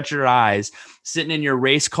never shut your eyes sitting in your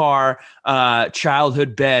race car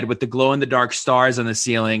childhood bed with the glow in the dark stars on the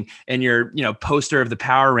ceiling and your poster of the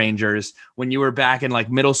Power Rangers when you were back in like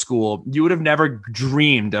middle school? You would have never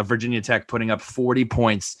dreamed of Virginia Tech putting up 40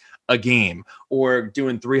 points a game or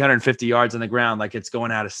doing 350 yards on the ground like it's going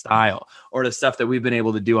out of style, or the stuff that we've been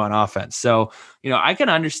able to do on offense. So, I can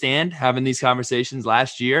understand having these conversations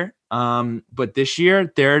last year. But this year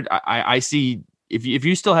I see if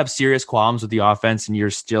you still have serious qualms with the offense and you're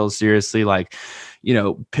still seriously like,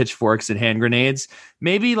 pitchforks and hand grenades,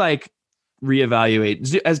 maybe like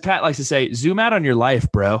reevaluate, as Pat likes to say, zoom out on your life,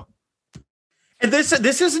 bro. And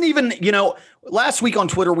this isn't even, last week on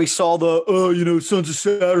Twitter, we saw the, Sons of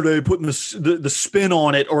Saturday putting the spin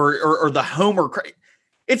on it or the homer.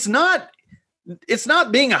 It's not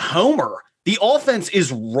being a homer. The offense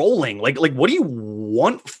is rolling. Like what do you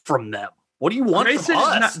want from them? What do you want from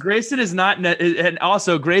us? Grayson is not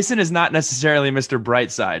necessarily Mr.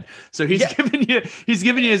 Brightside. So he's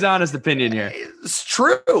giving you his honest opinion here. It's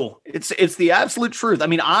true. It's the absolute truth. I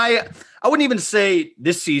mean, I wouldn't even say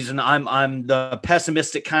this season I'm the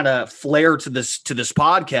pessimistic kind of flair to this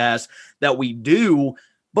podcast that we do,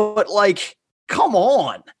 but like, come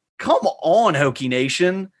on. Come on, Hokie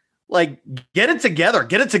Nation. Like, get it together.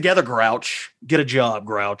 Get it together, Grouch. Get a job,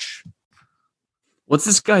 Grouch. What's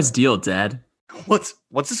this guy's deal, Dad? What's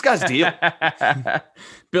this guy's deal?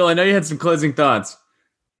 Bill, I know you had some closing thoughts.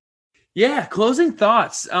 Yeah, closing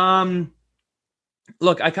thoughts.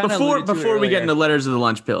 Look, I kind of before we get into letters of the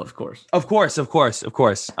lunch pill, of course. Of course.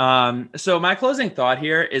 So my closing thought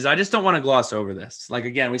here is I just don't want to gloss over this. Like,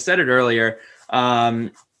 again, we said it earlier.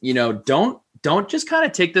 Don't just kind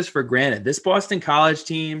of take this for granted. This Boston College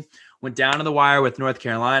team went down to the wire with North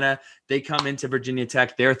Carolina. They come into Virginia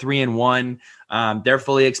Tech. They're 3-1. They're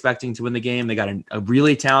fully expecting to win the game. They got a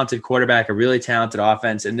really talented quarterback, a really talented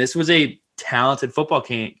offense. And this was a talented football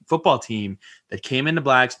team that came into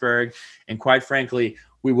Blacksburg. And quite frankly,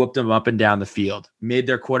 we whooped them up and down the field, made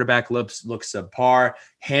their quarterback look subpar,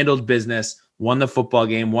 handled business, won the football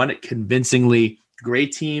game, won it convincingly.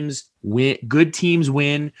 Great teams win. Good teams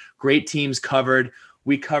win. Great teams covered.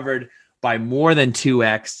 We covered by more than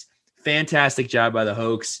 2x. Fantastic job by the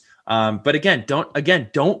Hokies. But again,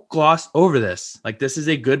 don't gloss over this. Like, this is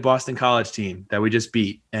a good Boston College team that we just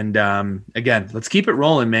beat. And again, let's keep it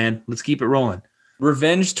rolling, man. Let's keep it rolling.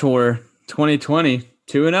 Revenge Tour 2020,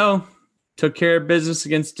 2-0. Took care of business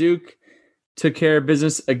against Duke. Took care of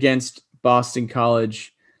business against Boston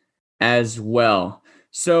College as well.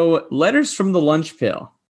 So, letters from the lunch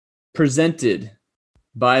pill presented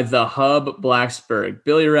by the Hub Blacksburg.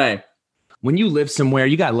 Billy Ray. When you live somewhere,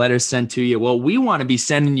 you got letters sent to you. Well, we want to be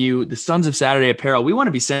sending you the Sons of Saturday apparel. We want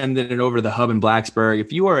to be sending it over to the Hub in Blacksburg.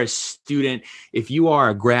 If you are a student, if you are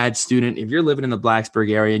a grad student, if you're living in the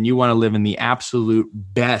Blacksburg area and you want to live in the absolute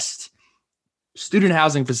best student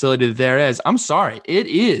housing facility that there is, I'm sorry, it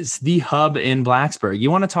is the Hub in Blacksburg. You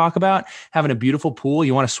want to talk about having a beautiful pool?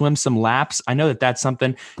 You want to swim some laps? I know that that's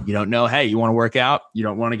something you don't know. Hey, you want to work out? You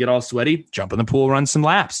don't want to get all sweaty? Jump in the pool, run some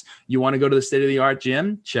laps. You want to go to the state-of-the-art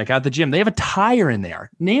gym? Check out the gym. They have a tire in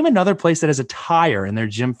there. Name another place that has a tire in their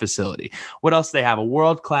gym facility. What else? They have a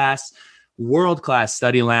world-class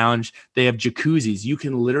study lounge. They have jacuzzis. You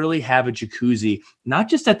can literally have a jacuzzi, not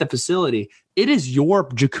just at the facility. It is your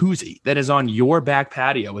jacuzzi that is on your back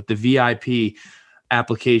patio with the VIP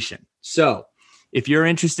application. So if you're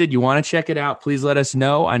interested, you want to check it out, please let us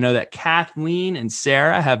know. I know that Kathleen and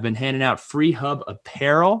Sarah have been handing out free Hub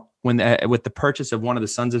apparel with the purchase of one of the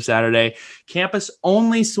Sons of Saturday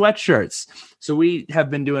campus-only sweatshirts. So we have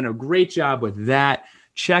been doing a great job with that.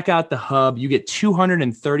 Check out the Hub. You get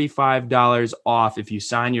 $235 off if you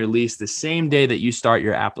sign your lease the same day that you start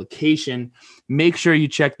your application. Make sure you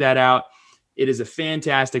check that out. It is a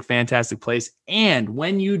fantastic, fantastic place. And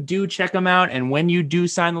when you do check them out and when you do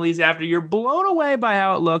sign the lease after you're blown away by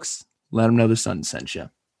how it looks, let them know the Sun sent you.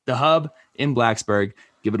 The Hub in Blacksburg.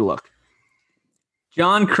 Give it a look.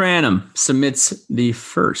 John Cranham submits the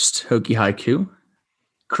first Hokie haiku.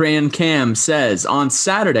 Cran Cam says, on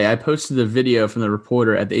Saturday, I posted the video from the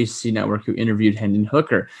reporter at the ACC Network who interviewed Hendon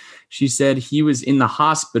Hooker. She said he was in the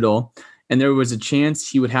hospital and there was a chance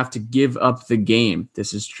he would have to give up the game.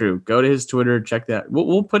 This is true. Go to his Twitter, check that.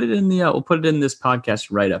 We'll put it in we'll put it in this podcast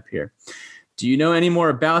right up here. Do you know any more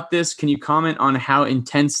about this? Can you comment on how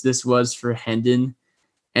intense this was for Hendon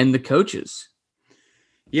and the coaches?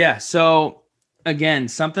 Yeah. So again,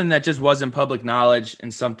 something that just wasn't public knowledge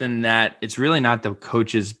and something that it's really not the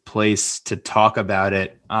coach's place to talk about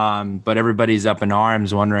it. But everybody's up in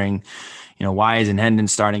arms wondering, why isn't Hendon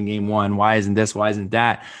starting game one? Why isn't this? Why isn't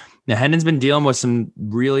that? Now, Hendon's been dealing with some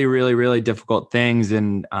really, really, really difficult things.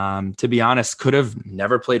 And to be honest, could have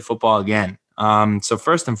never played football again. So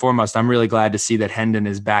first and foremost, I'm really glad to see that Hendon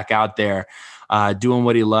is back out there doing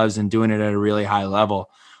what he loves and doing it at a really high level.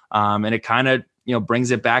 And it kind of,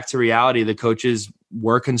 brings it back to reality. The coaches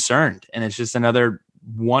were concerned. And it's just another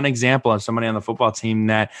one example of somebody on the football team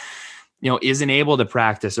that, isn't able to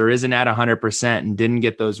practice or isn't at 100% and didn't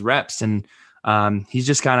get those reps. And he's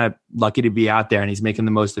just kind of lucky to be out there and he's making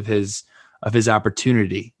the most of his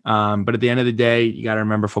opportunity. But at the end of the day, you got to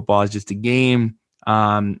remember football is just a game.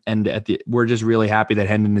 We're just really happy that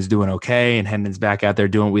Hendon is doing okay and Hendon's back out there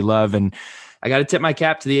doing what we love. And I got to tip my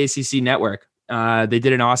cap to the ACC Network. They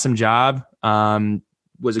did an awesome job.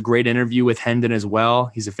 Was a great interview with Hendon as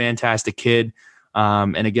well. He's a fantastic kid.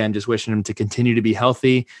 And again, just wishing him to continue to be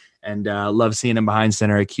healthy and love seeing him behind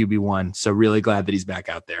center at QB1. So really glad that he's back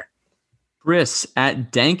out there. Chris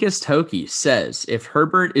at Dankest Hokie says, if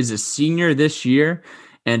Herbert is a senior this year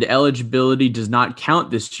and eligibility does not count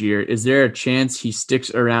this year, is there a chance he sticks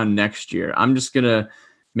around next year? I'm just going to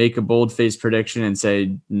make a bold-faced prediction and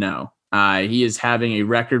say no. He is having a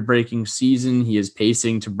record-breaking season. He is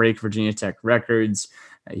pacing to break Virginia Tech records.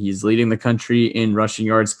 He's leading the country in rushing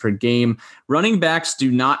yards per game. Running backs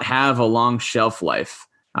do not have a long shelf life.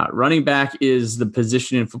 Running back is the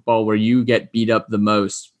position in football where you get beat up the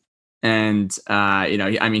most. And,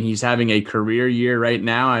 he's having a career year right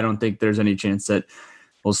now. I don't think there's any chance that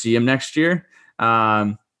we'll see him next year.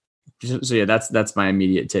 That's my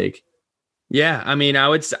immediate take. Yeah, I'm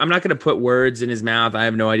not going to put words in his mouth. I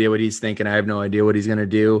have no idea what he's thinking. I have no idea what he's going to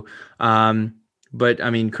do.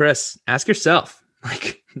 But Chris, ask yourself,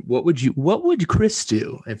 what would Chris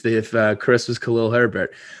do if Chris was Khalil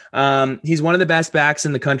Herbert? He's one of the best backs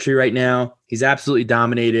in the country right now. He's absolutely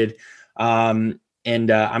dominated.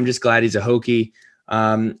 And I'm just glad he's a Hokie.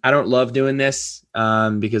 I don't love doing this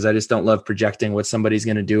because I just don't love projecting what somebody's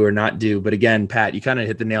going to do or not do. But again, Pat, you kind of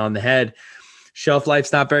hit the nail on the head. Shelf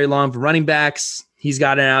life's not very long for running backs. He's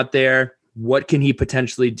got it out there. What can he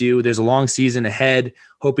potentially do? There's a long season ahead.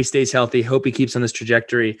 Hope he stays healthy. Hope he keeps on this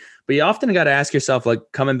trajectory. But you often got to ask yourself,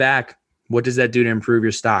 coming back, what does that do to improve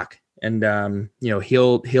your stock? And,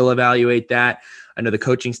 he'll evaluate that. I know the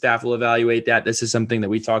coaching staff will evaluate that. This is something that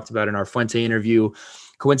we talked about in our Fuente interview.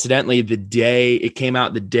 Coincidentally, it came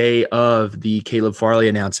out the day of the Caleb Farley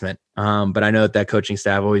announcement. But I know that coaching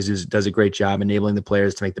staff always does a great job enabling the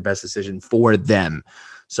players to make the best decision for them.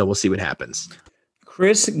 So we'll see what happens.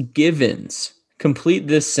 Chris Givens, complete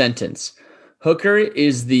this sentence. Hooker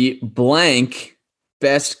is the blank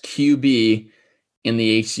best QB in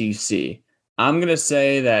the ACC. I'm going to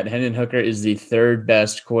say that Hendon Hooker is the third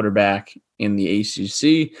best quarterback in the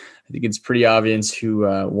ACC. I think it's pretty obvious who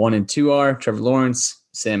 1 and 2 are. Trevor Lawrence,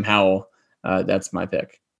 Sam Howell. That's my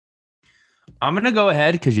pick. I'm going to go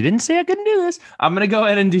ahead because you didn't say I couldn't do this. I'm going to go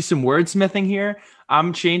ahead and do some wordsmithing here.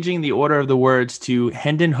 I'm changing the order of the words to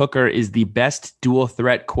Hendon Hooker is the best dual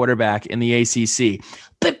threat quarterback in the ACC.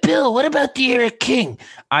 But Bill, what about De'Ara King?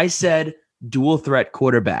 I said dual threat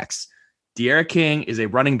quarterbacks. De'Ara King is a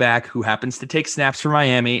running back who happens to take snaps for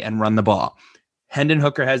Miami and run the ball. Hendon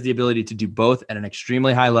Hooker has the ability to do both at an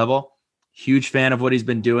extremely high level. Huge fan of what he's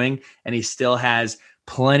been doing, and he still has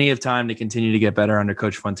plenty of time to continue to get better under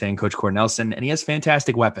Coach Fuente and Coach Cornelson, and he has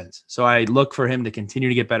fantastic weapons. So I look for him to continue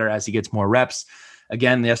to get better as he gets more reps.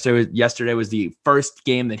 Again, yesterday was the first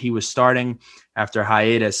game that he was starting after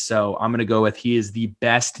hiatus, so I'm going to go with he is the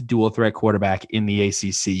best dual threat quarterback in the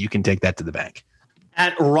ACC. You can take that to the bank.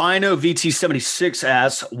 At Rhino VT76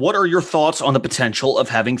 asks, what are your thoughts on the potential of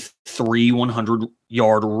having 3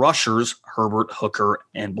 100-yard rushers, Herbert, Hooker,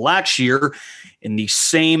 and Blackshear, in the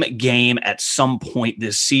same game at some point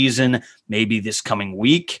this season, maybe this coming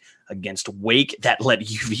week against Wake, that let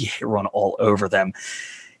UVA run all over them?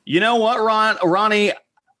 You know what, Ronnie?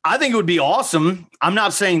 I think it would be awesome. I'm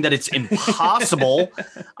not saying that it's impossible.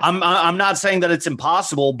 I'm not saying that it's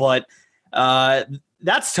impossible, but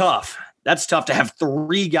that's tough. That's tough to have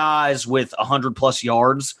 3 guys with 100+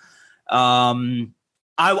 yards.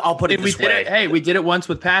 I'll put it this way. We did it once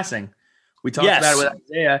with passing. We talked about it with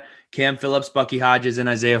Isaiah. Cam Phillips, Bucky Hodges, and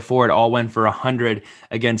Isaiah Ford all went for 100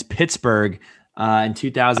 against Pittsburgh in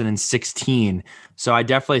 2016. So I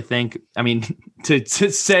definitely think,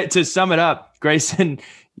 to sum it up, Grayson,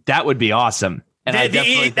 that would be awesome. And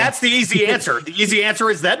that's the easy answer. The easy answer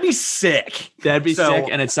is that'd be sick. That'd be sick,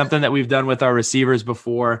 and it's something that we've done with our receivers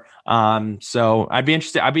before. So I'd be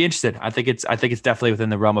interested. I think it's definitely within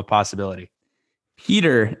the realm of possibility.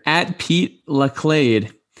 Peter at Pete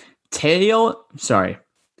Laclade.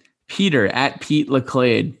 Peter at Pete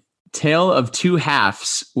Laclade. Tale of 2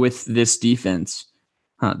 halves with this defense.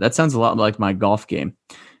 That sounds a lot like my golf game,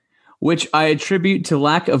 which I attribute to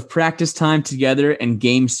lack of practice time together and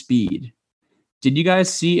game speed. Did you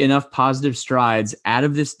guys see enough positive strides out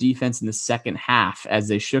of this defense in the second half as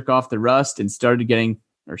they shook off the rust and started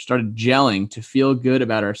gelling to feel good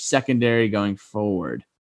about our secondary going forward?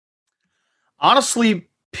 Honestly,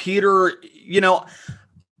 Peter,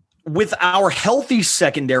 with our healthy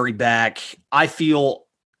secondary back, I feel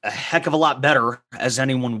a heck of a lot better, as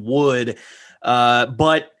anyone would.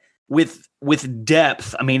 But with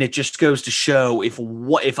depth, it just goes to show if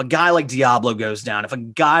a guy like Diablo goes down, if a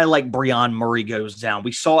guy like Breon Murray goes down,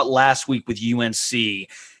 we saw it last week with UNC,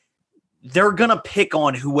 they're going to pick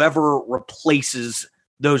on whoever replaces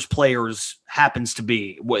those players happens to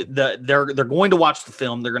be. They're going to watch the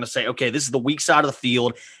film. They're going to say, okay, this is the weak side of the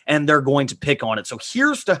field, and they're going to pick on it. So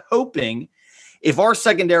here's to hoping if our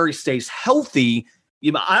secondary stays healthy,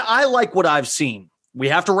 I like what I've seen. We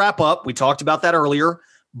have to wrap up. We talked about that earlier,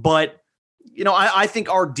 but I think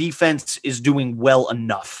our defense is doing well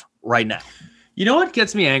enough right now. You know what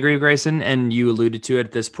gets me angry, Grayson, and you alluded to it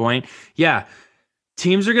at this point? Yeah,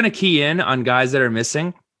 teams are going to key in on guys that are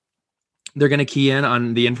missing. they're going to key in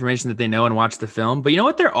on the information that they know and watch the film. But you know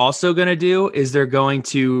what they're also going to do is they're going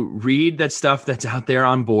to read that stuff that's out there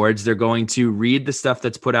on boards. They're going to read the stuff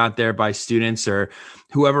that's put out there by students or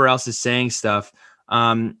whoever else is saying stuff.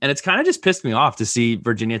 And it's kind of just pissed me off to see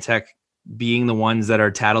Virginia Tech being the ones that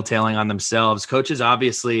are tattletaling on themselves. Coaches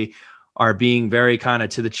obviously are being very kind of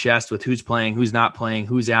to the chest with who's playing, who's not playing,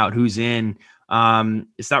 who's out, who's in.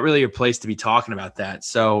 It's not really your place to be talking about that.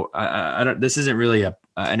 So I don't. This isn't really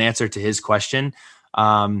an answer to his question,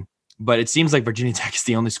 but it seems like Virginia Tech is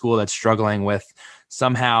the only school that's struggling with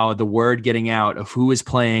somehow the word getting out of who is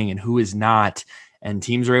playing and who is not, and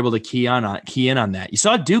teams are able to key in on that. You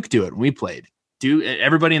saw Duke do it when we played. Duke,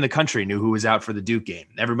 everybody in the country knew who was out for the Duke game.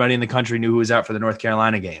 Everybody in the country knew who was out for the North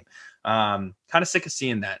Carolina game. Kind of sick of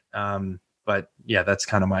seeing that. But yeah, that's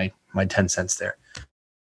kind of my 10 cents there.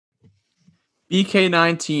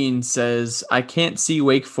 BK19 says, I can't see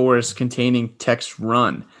Wake Forest containing Tech's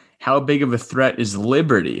run. How big of a threat is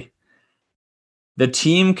Liberty? The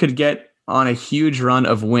team could get on a huge run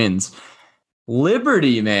of wins.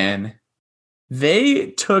 Liberty, man,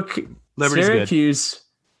 they took Liberty's Syracuse good.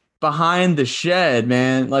 Behind the shed,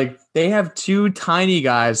 man. Like, they have two tiny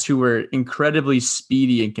guys who were incredibly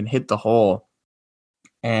speedy and can hit the hole.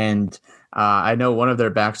 And I know one of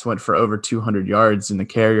their backs went for over 200 yards in the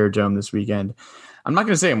Carrier Dome this weekend. I'm not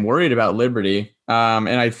going to say I'm worried about Liberty. And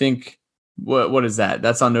I think, what is that?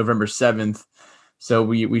 That's on November 7th. So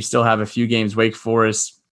we still have a few games, Wake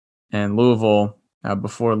Forest and Louisville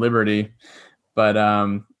before Liberty. But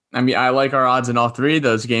I mean, I like our odds in all three of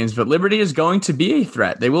those games, but Liberty is going to be a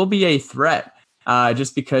threat. They will be a threat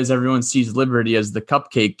just because everyone sees Liberty as the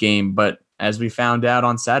cupcake game. But as we found out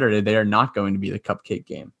on Saturday, they are not going to be the cupcake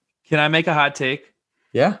game. Can I make a hot take?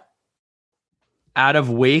 Yeah. Out of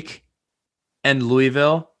Wake and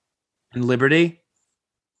Louisville and Liberty,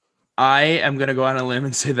 I am going to go on a limb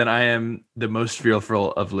and say that I am the most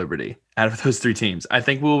fearful of Liberty out of those three teams. I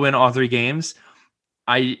think we'll win all three games.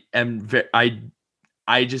 I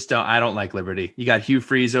just don't like Liberty. You ig Hugh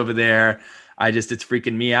Freeze over there. It's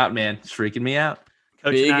freaking me out, man. It's freaking me out.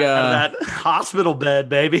 Big out of that hospital bed,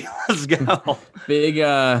 baby. Let's go. Big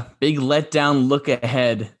letdown look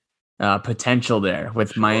ahead potential there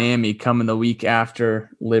with Miami coming the week after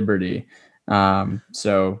Liberty.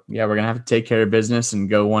 So yeah, we're gonna have to take care of business and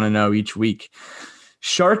go 1-0 each week.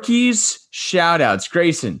 Sharkies shout outs.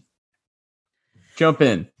 Grayson, jump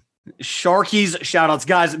in. Sharkies shout outs,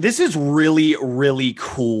 guys. This is really, really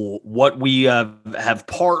cool what we have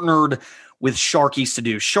partnered with Sharkies to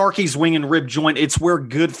do. Sharkies Wing and Rib Joint. It's where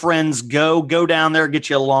good friends go. Go down there, get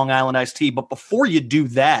you a Long Island iced tea. But before you do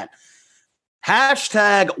that,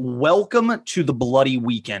 hashtag welcome to the Bloody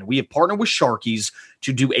Weekend. We have partnered with Sharkies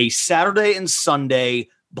to do a Saturday and Sunday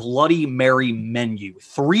Bloody Mary menu.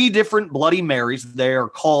 3 different Bloody Marys. They are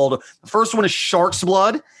called, the first one is Shark's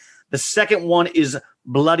Blood. The second one is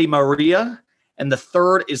Bloody Maria. And the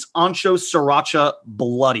third is Ancho Sriracha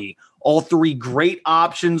Bloody. All 3 great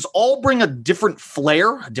options, all bring a different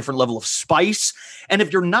flair, a different level of spice. And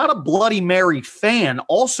if you're not a Bloody Mary fan,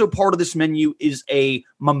 also part of this menu is a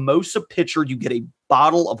mimosa pitcher. You get a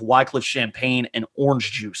bottle of Wycliffe champagne and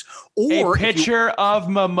orange juice. Or a pitcher of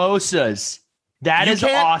mimosas. That is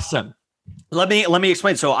awesome. Let me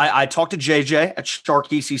explain. So I talked to JJ at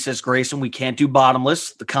Sharkies. He says, Grayson, we can't do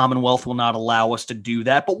bottomless. The Commonwealth will not allow us to do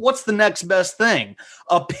that. But what's the next best thing?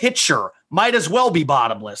 A pitcher might as well be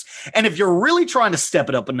bottomless. And if you're really trying to step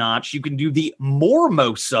it up a notch, you can do the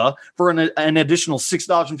Mimosa for an additional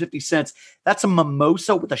 $6.50. That's a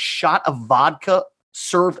mimosa with a shot of vodka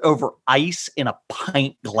served over ice in a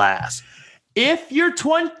pint glass. If you're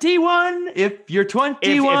 21, if you're 21,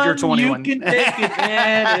 you can take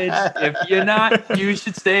advantage. If you're not, you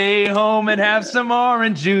should stay home and have some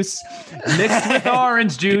orange juice mixed with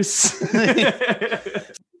orange juice.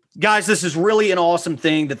 Guys, this is really an awesome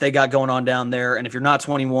thing that they got going on down there. And if you're not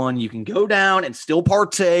 21, you can go down and still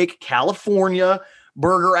partake. California,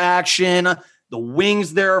 burger action. The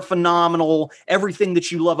wings there are phenomenal. Everything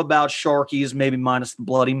that you love about Sharkies, maybe minus the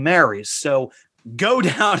Bloody Marys. So go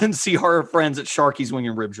down and see our friends at Sharkies Wing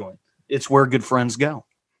and Rib Joint. It's where good friends go.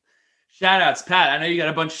 Shout outs, Pat. I know you got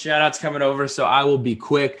a bunch of shout outs coming over, so I will be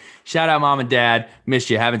quick. Shout out Mom and Dad. Missed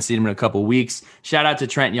you. Haven't seen them in a couple weeks. Shout out to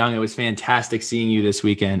Trent Young. It was fantastic seeing you this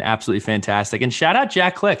weekend. Absolutely fantastic. And shout out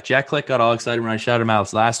Jack Click. Jack Click got all excited when I shouted him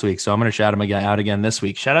out last week, so I'm going to shout him out again this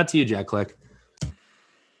week. Shout out to you, Jack Click.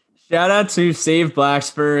 Shout out to Save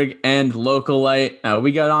Blacksburg and Local Light.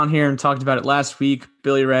 We got on here and talked about it last week.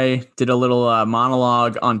 Billy Ray did a little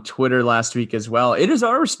monologue on Twitter last week as well. It is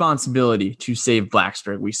our responsibility to save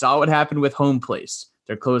Blacksburg. We saw what happened with Home Place.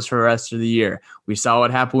 They're closed for the rest of the year. We saw what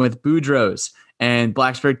happened with Boudreaux's and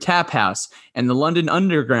Blacksburg Tap House and the London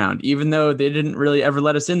Underground, even though they didn't really ever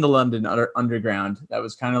let us in the London Underground. That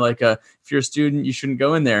was kind of like if you're a student, you shouldn't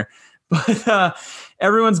go in there. But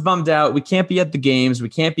everyone's bummed out. We can't be at the games. We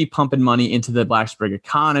can't be pumping money into the Blacksburg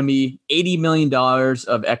economy. $80 million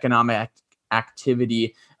of economic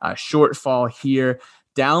activity shortfall here.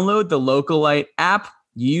 Download the Localite app.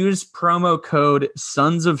 Use promo code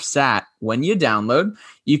Sons of Sat when you download.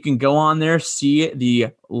 You can go on there, see the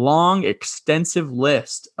long, extensive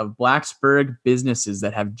list of Blacksburg businesses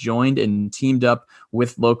that have joined and teamed up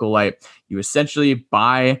with Localite. You essentially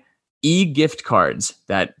buy e-gift cards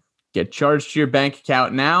that get charged to your bank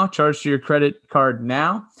account now, charged to your credit card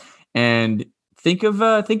now, and think of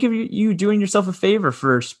you doing yourself a favor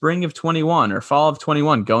for spring of 21 or fall of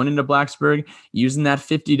 21, going into Blacksburg, using that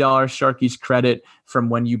 $50 Sharkies credit from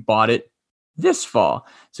when you bought it this fall.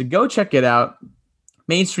 So go check it out.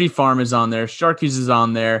 Main Street Farm is on there. Sharkies is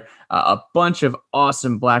on there. A bunch of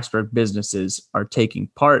awesome Blacksburg businesses are taking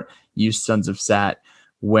part. Use Sons of Sat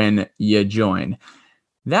when you join.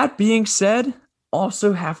 That being said,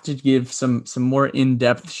 also have to give some more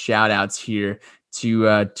in-depth shout outs here to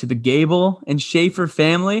the Gable and Schaefer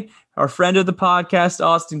family, our friend of the podcast,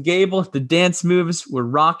 Austin Gable. The dance moves were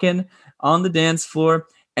rocking on the dance floor.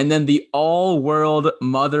 And then the all-world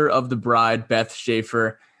mother of the bride, Beth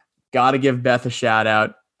Schaefer. Got to give Beth a shout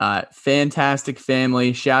out. Fantastic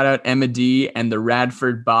family. Shout out Emma D and the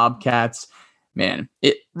Radford Bobcats. Man,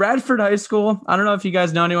 Radford High School, I don't know if you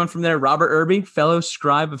guys know anyone from there. Robert Irby, fellow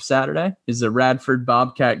scribe of Saturday, is a Radford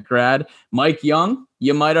Bobcat grad. Mike Young,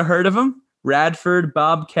 you might have heard of him. Radford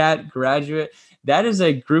Bobcat graduate. That is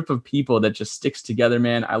a group of people that just sticks together,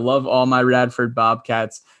 man. I love all my Radford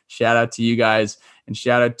Bobcats. Shout out to you guys, and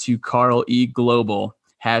shout out to Carl E. Global.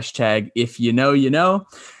 Hashtag if you know, you know.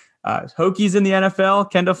 Hokies in the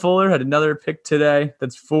NFL. Kendall Fuller had another pick today.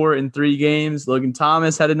 That's 4 in 3 games. Logan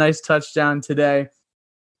Thomas had a nice touchdown today.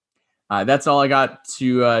 That's all I got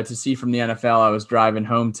to see from the NFL. I was driving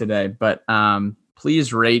home today, but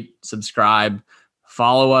please rate, subscribe,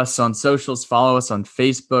 follow us on socials, follow us on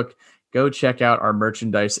Facebook. Go check out our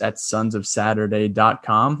merchandise at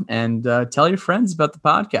sonsofsaturday.com and tell your friends about the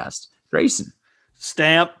podcast. Grayson.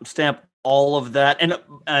 Stamp all of that.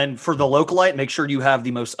 And for the Localite, make sure you have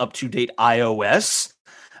the most up-to-date iOS.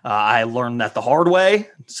 I learned that the hard way.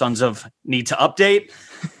 Sons of need to update.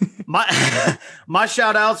 My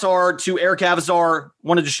shout outs are to Eric Avazar.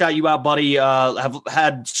 Wanted to shout you out, buddy. Have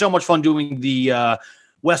had so much fun doing the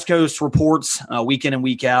West Coast reports week in and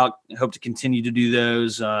week out. Hope to continue to do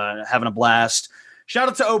those. Having a blast. Shout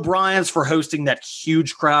out to O'Brien's for hosting that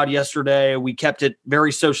huge crowd yesterday. We kept it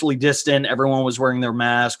very socially distant. Everyone was wearing their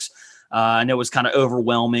masks. I know it was kind of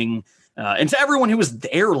overwhelming. And to everyone who was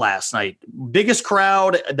there last night, biggest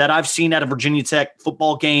crowd that I've seen at a Virginia Tech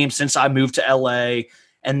football game since I moved to LA.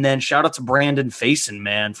 And then shout out to Brandon Faison,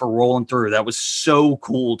 man, for rolling through. That was so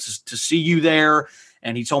cool to see you there.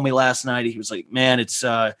 And he told me last night, he was like, man, it's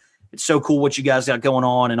so cool what you guys got going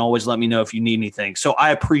on, and always let me know if you need anything. So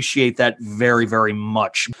I appreciate that very, very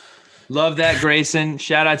much. Love that, Grayson.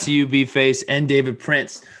 Shout out to you, B-Face, and David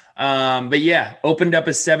Prince. But yeah, opened up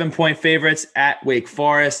as 7-point favorites at Wake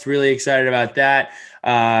Forest. Really excited about that.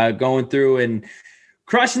 Going through and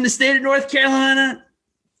crushing the state of North Carolina.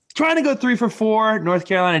 Trying to go 3 for 4. North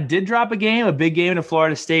Carolina did drop a big game to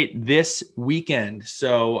Florida State this weekend.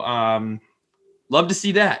 So love to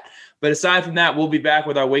see that. But aside from that, we'll be back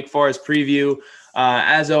with our Wake Forest preview.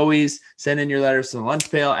 As always, send in your letters to the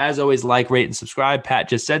lunch pail. As always, like, rate, and subscribe. Pat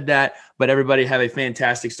just said that. But everybody have a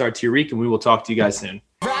fantastic start to your week, and we will talk to you guys soon.